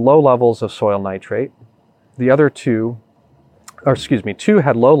had low levels of soil nitrate. The other two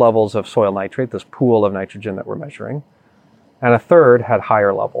had low levels of soil nitrate, this pool of nitrogen that we're measuring. And a third had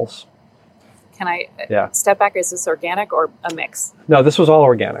higher levels. Can I step back? Is this organic or a mix? No, this was all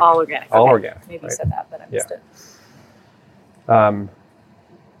organic. All organic. All okay. organic. Maybe you said that, but I missed it.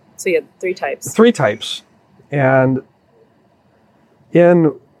 So you had three types. Three types. And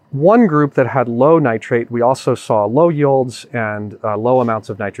in one group that had low nitrate, we also saw low yields and low amounts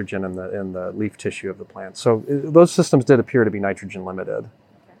of nitrogen in the leaf tissue of the plant. So those systems did appear to be nitrogen limited.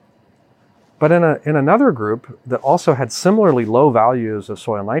 But in another group that also had similarly low values of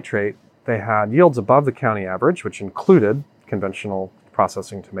soil nitrate, they had yields above the county average, which included conventional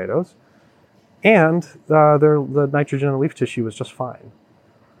processing tomatoes, and the nitrogen in the leaf tissue was just fine.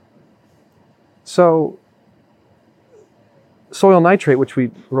 So soil nitrate, which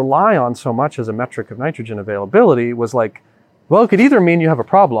we rely on so much as a metric of nitrogen availability, was like, well, it could either mean you have a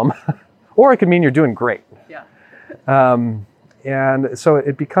problem or it could mean you're doing great. Yeah. And so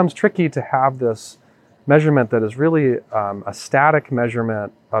it becomes tricky to have this measurement that is really a static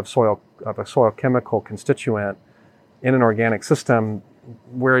measurement of a soil chemical constituent in an organic system,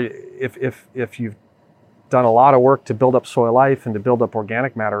 where if you've done a lot of work to build up soil life and to build up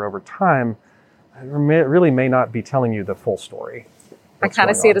organic matter over time, it really may not be telling you the full story. I kind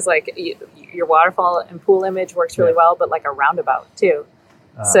of see it as like your waterfall and pool image works really well, but like a roundabout too.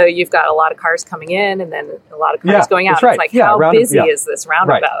 So you've got a lot of cars coming in and then a lot of cars going out. That's right. It's like, how busy is this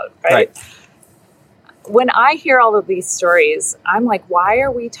roundabout, right? When I hear all of these stories, I'm like, why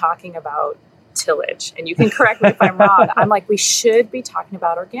are we talking about tillage? And you can correct me if I'm wrong. I'm like, we should be talking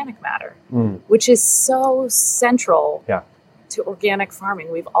about organic matter, which is so central to organic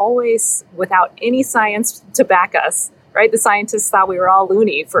farming. We've always, without any science to back us, right? The scientists thought we were all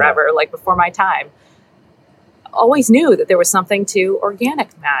loony forever, like before my time. Always knew that there was something to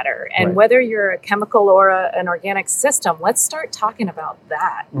organic matter. And whether you're a chemical or an organic system, let's start talking about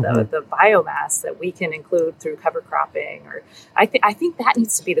that, the biomass that we can include through cover cropping. Or I think that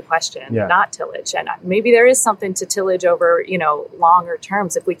needs to be the question, not tillage. And maybe there is something to tillage over, longer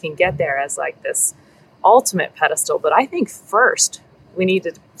terms if we can get there as like this ultimate pedestal. But I think first we need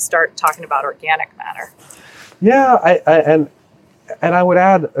to start talking about organic matter. Yeah, and I would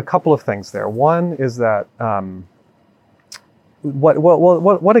add a couple of things there. One is that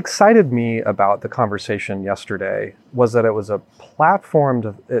what excited me about the conversation yesterday was that it was a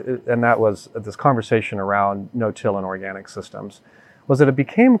platform and that was this conversation around no-till and organic systems, was that it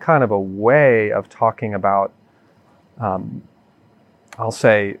became kind of a way of talking about, I'll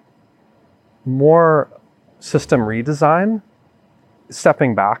say, more system redesign,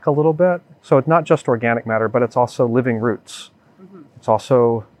 stepping back a little bit. So it's not just organic matter, but it's also living roots. It's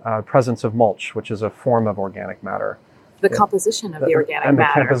also presence of mulch, which is a form of organic matter. The composition of the organic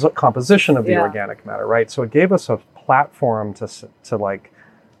matter. And the composition of the organic matter, right? So it gave us a platform to like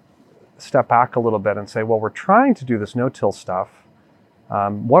step back a little bit and say, well, we're trying to do this no-till stuff.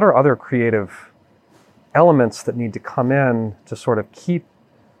 What are other creative elements that need to come in to sort of keep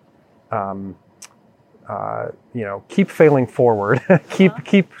failing forward,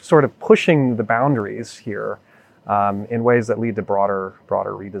 keep sort of pushing the boundaries here in ways that lead to broader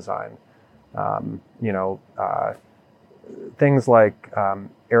redesign. Things like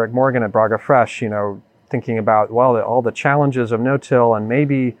Eric Morgan at Braga Fresh, thinking about, all the challenges of no-till and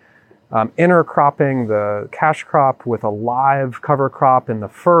maybe intercropping the cash crop with a live cover crop in the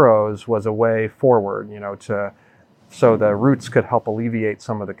furrows was a way forward, so the roots could help alleviate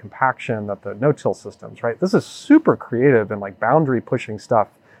some of the compaction that the no-till systems, right? This is super creative and like boundary pushing stuff,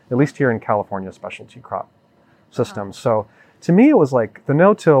 at least here in California specialty crop systems. So to me, it was like the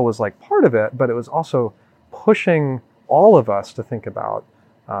no-till was like part of it, but it was also pushing all of us to think about,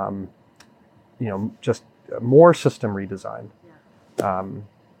 just more system redesign.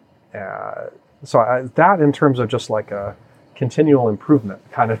 So that in terms of just like a continual improvement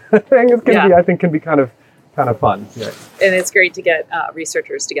kind of thing. It can be, I think, can be kind of fun. Yeah. And it's great to get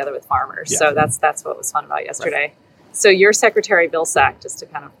researchers together with farmers. Yeah. So that's what was fun about yesterday. Right. So your Secretary Vilsack, just to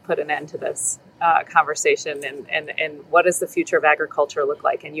kind of put an end to this conversation, and what does the future of agriculture look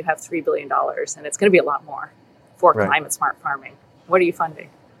like? And you have $3 billion, and it's going to be a lot more for climate smart farming. What are you funding?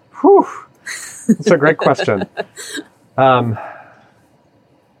 Whew. That's a great question.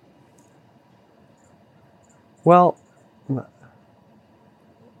 Well,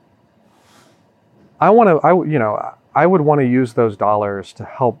 I would want to use those dollars to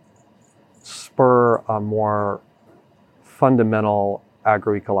help spur a more fundamental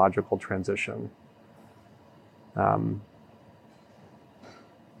agroecological transition.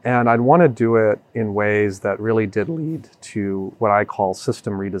 And I'd want to do it in ways that really did lead to what I call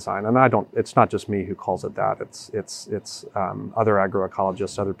system redesign. And it's not just me who calls it that. It's other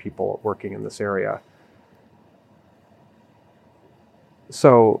agroecologists, other people working in this area.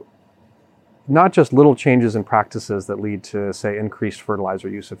 So not just little changes in practices that lead to, say, increased fertilizer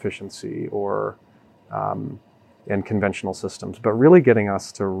use efficiency or in conventional systems, but really getting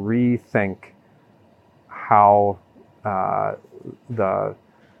us to rethink how the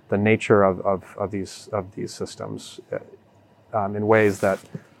nature of these systems in ways that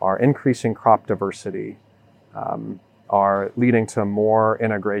are increasing crop diversity, are leading to more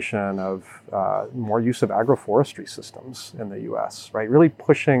integration of more use of agroforestry systems in the U.S. Right, really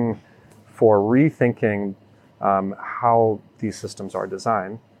pushing for rethinking how these systems are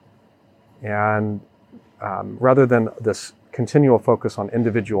designed, and rather than this continual focus on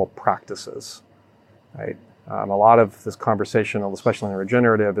individual practices, right? A lot of this conversation, especially in the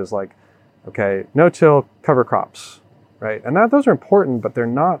regenerative, is like, okay, no-till, cover crops, right? And those are important, but they're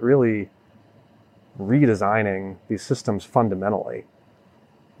not really redesigning these systems fundamentally.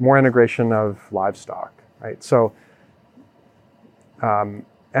 More integration of livestock, right? So, and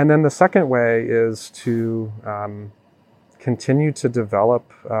then the second way is to continue to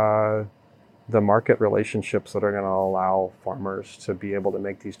develop the market relationships that are going to allow farmers to be able to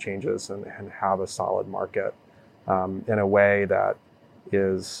make these changes and have a solid market in a way that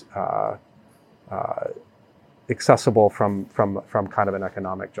is accessible from kind of an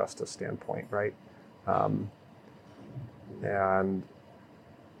economic justice standpoint, right? And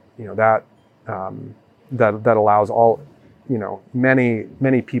that allows all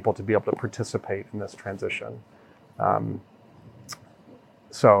many people to be able to participate in this transition.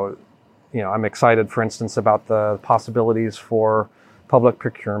 So I'm excited, for instance, about the possibilities for public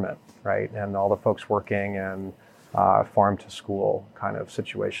procurement, right? And all the folks working in farm to school kind of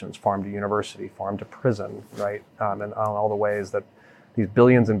situations, farm to university, farm to prison, right? And on all the ways that these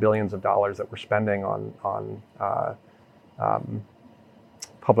billions and billions of dollars that we're spending on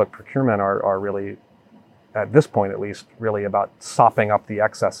public procurement are really, at this point at least, really about sopping up the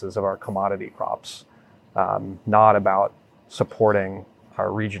excesses of our commodity crops, not about supporting our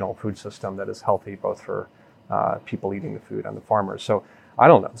regional food system that is healthy both for people eating the food and the farmers. So I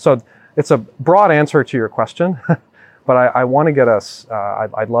don't know. So it's a broad answer to your question, but I want to get us,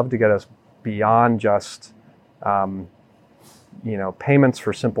 I'd love to get us beyond just, payments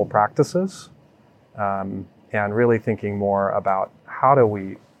for simple practices, and really thinking more about how do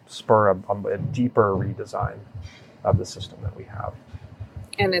we spur a deeper redesign of the system that we have.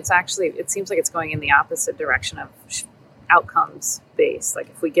 And it seems like it's going in the opposite direction of outcomes based. Like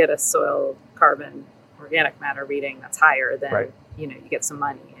if we get a soil carbon organic matter reading that's higher, then right. You get some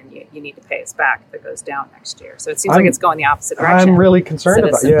money and you need to pay us back that goes down next year. So it seems like it's going the opposite direction. I'm really concerned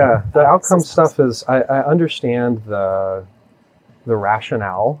about the outcome stuff. Is I understand the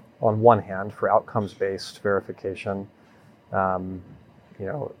rationale on one hand for outcomes based verification,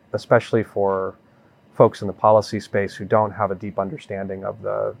 especially for folks in the policy space who don't have a deep understanding of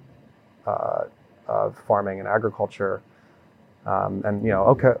the of farming and agriculture.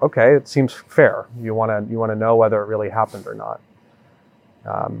 Okay, it seems fair. You want to know whether it really happened or not.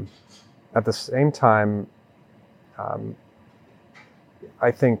 At the same time,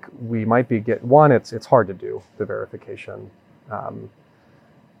 I think we might be it's hard to do the verification, and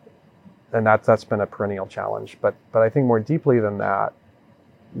that's been a perennial challenge. But I think more deeply than that,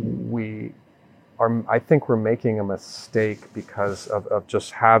 I think we're making a mistake because of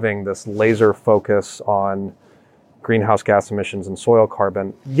just having this laser focus on greenhouse gas emissions and soil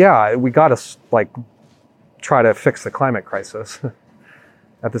carbon. Yeah, we got to try to fix the climate crisis.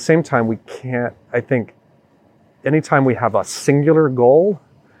 At the same time, we can't. I think anytime we have a singular goal,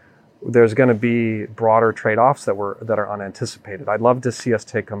 there's going to be broader trade-offs that are unanticipated. I'd love to see us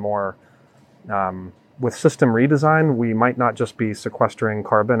take a more with system redesign. We might not just be sequestering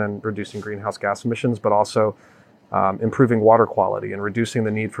carbon and reducing greenhouse gas emissions, but also improving water quality and reducing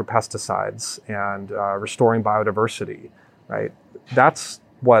the need for pesticides and restoring biodiversity, right? That's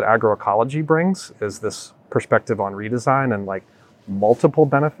what agroecology brings, is this perspective on redesign and like multiple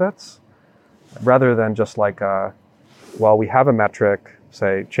benefits, rather than just like, well, we have a metric,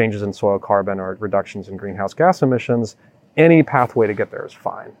 say changes in soil carbon or reductions in greenhouse gas emissions, any pathway to get there is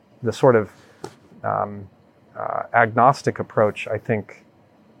fine. The sort of agnostic approach, I think,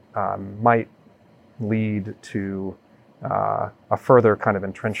 might lead to a further kind of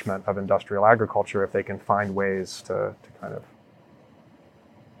entrenchment of industrial agriculture if they can find ways to kind of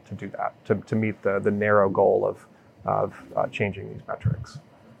to do that, to meet the narrow goal of changing these metrics.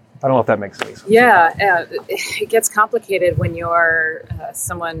 I don't know if that makes any sense. Yeah, it gets complicated when you're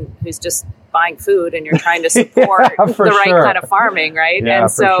someone who's just buying food and you're trying to support the right kind of farming, right? Yeah,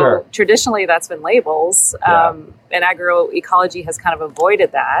 and so traditionally that's been labels, and agroecology has kind of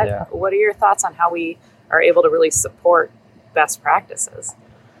avoided that. Yeah. What are your thoughts on how we are able to really support best practices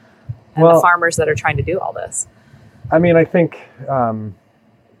and the farmers that are trying to do all this? I mean, I think,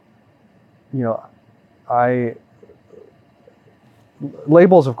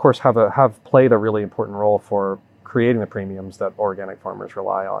 labels, of course, have played a really important role for creating the premiums that organic farmers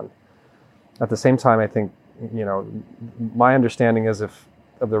rely on. At the same time, I think, my understanding is of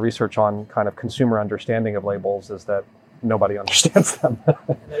the research on kind of consumer understanding of labels is that nobody understands them.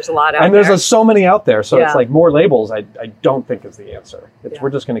 There's a lot out and there. And there's so many out there. So it's like more labels, I don't think is the answer. We're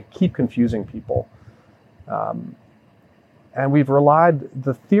just going to keep confusing people. And we've relied,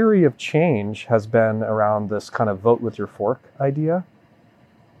 the theory of change has been around this kind of vote with your fork idea.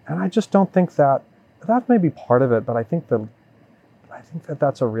 And I just don't think that may be part of it, but I think that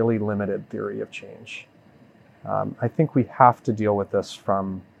that's a really limited theory of change. I think we have to deal with this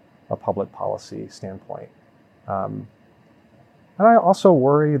from a public policy standpoint. And I also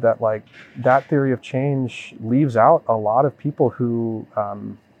worry that that theory of change leaves out a lot of people who,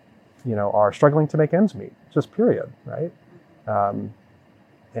 are struggling to make ends meet, just period, right?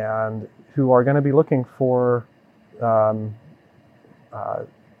 And who are going to be looking for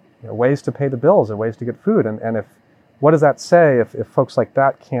ways to pay the bills and ways to get food. And what does that say if folks like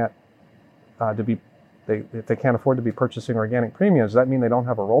that can't if they can't afford to be purchasing organic premiums? Does that mean they don't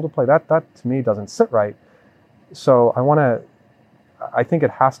have a role to play? That to me doesn't sit right. So I think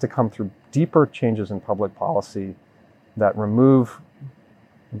it has to come through deeper changes in public policy that remove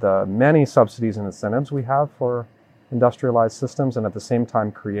the many subsidies and incentives we have for industrialized systems, and at the same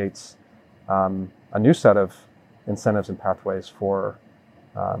time creates a new set of incentives and pathways for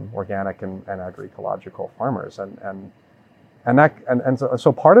organic and agroecological farmers, and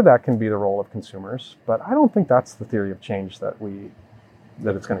so part of that can be the role of consumers, but I don't think that's the theory of change that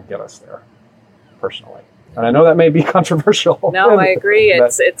it's going to get us there, personally. And I know that may be controversial. No, I agree. I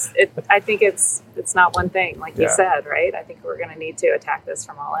think it's not one thing, like you said, right? I think we're going to need to attack this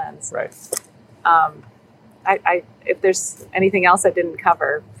from all ends. Right. If there's anything else I didn't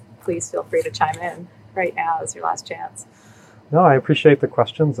cover, please feel free to chime in. Right now is your last chance. No, I appreciate the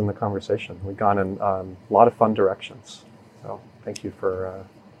questions and the conversation. We've gone in a lot of fun directions. So thank you for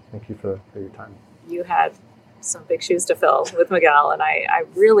your time. You had some big shoes to fill with Miguel, and I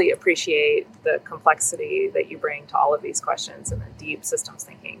really appreciate the complexity that you bring to all of these questions and the deep systems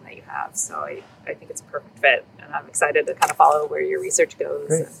thinking that you have. So I think it's a perfect fit, and I'm excited to kind of follow where your research goes.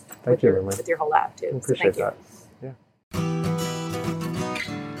 Great. Thank you, Lindley. With your whole lab too. I appreciate that. Yeah.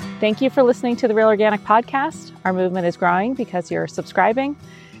 Thank you for listening to the Real Organic Podcast. Our movement is growing because you're subscribing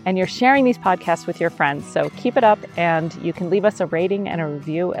and you're sharing these podcasts with your friends. So keep it up, and you can leave us a rating and a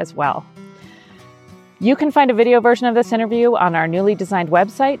review as well. You can find a video version of this interview on our newly designed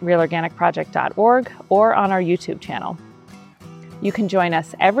website, realorganicproject.org, or on our YouTube channel. You can join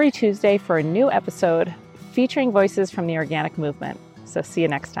us every Tuesday for a new episode featuring voices from the organic movement. So see you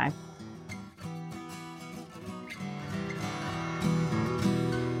next time.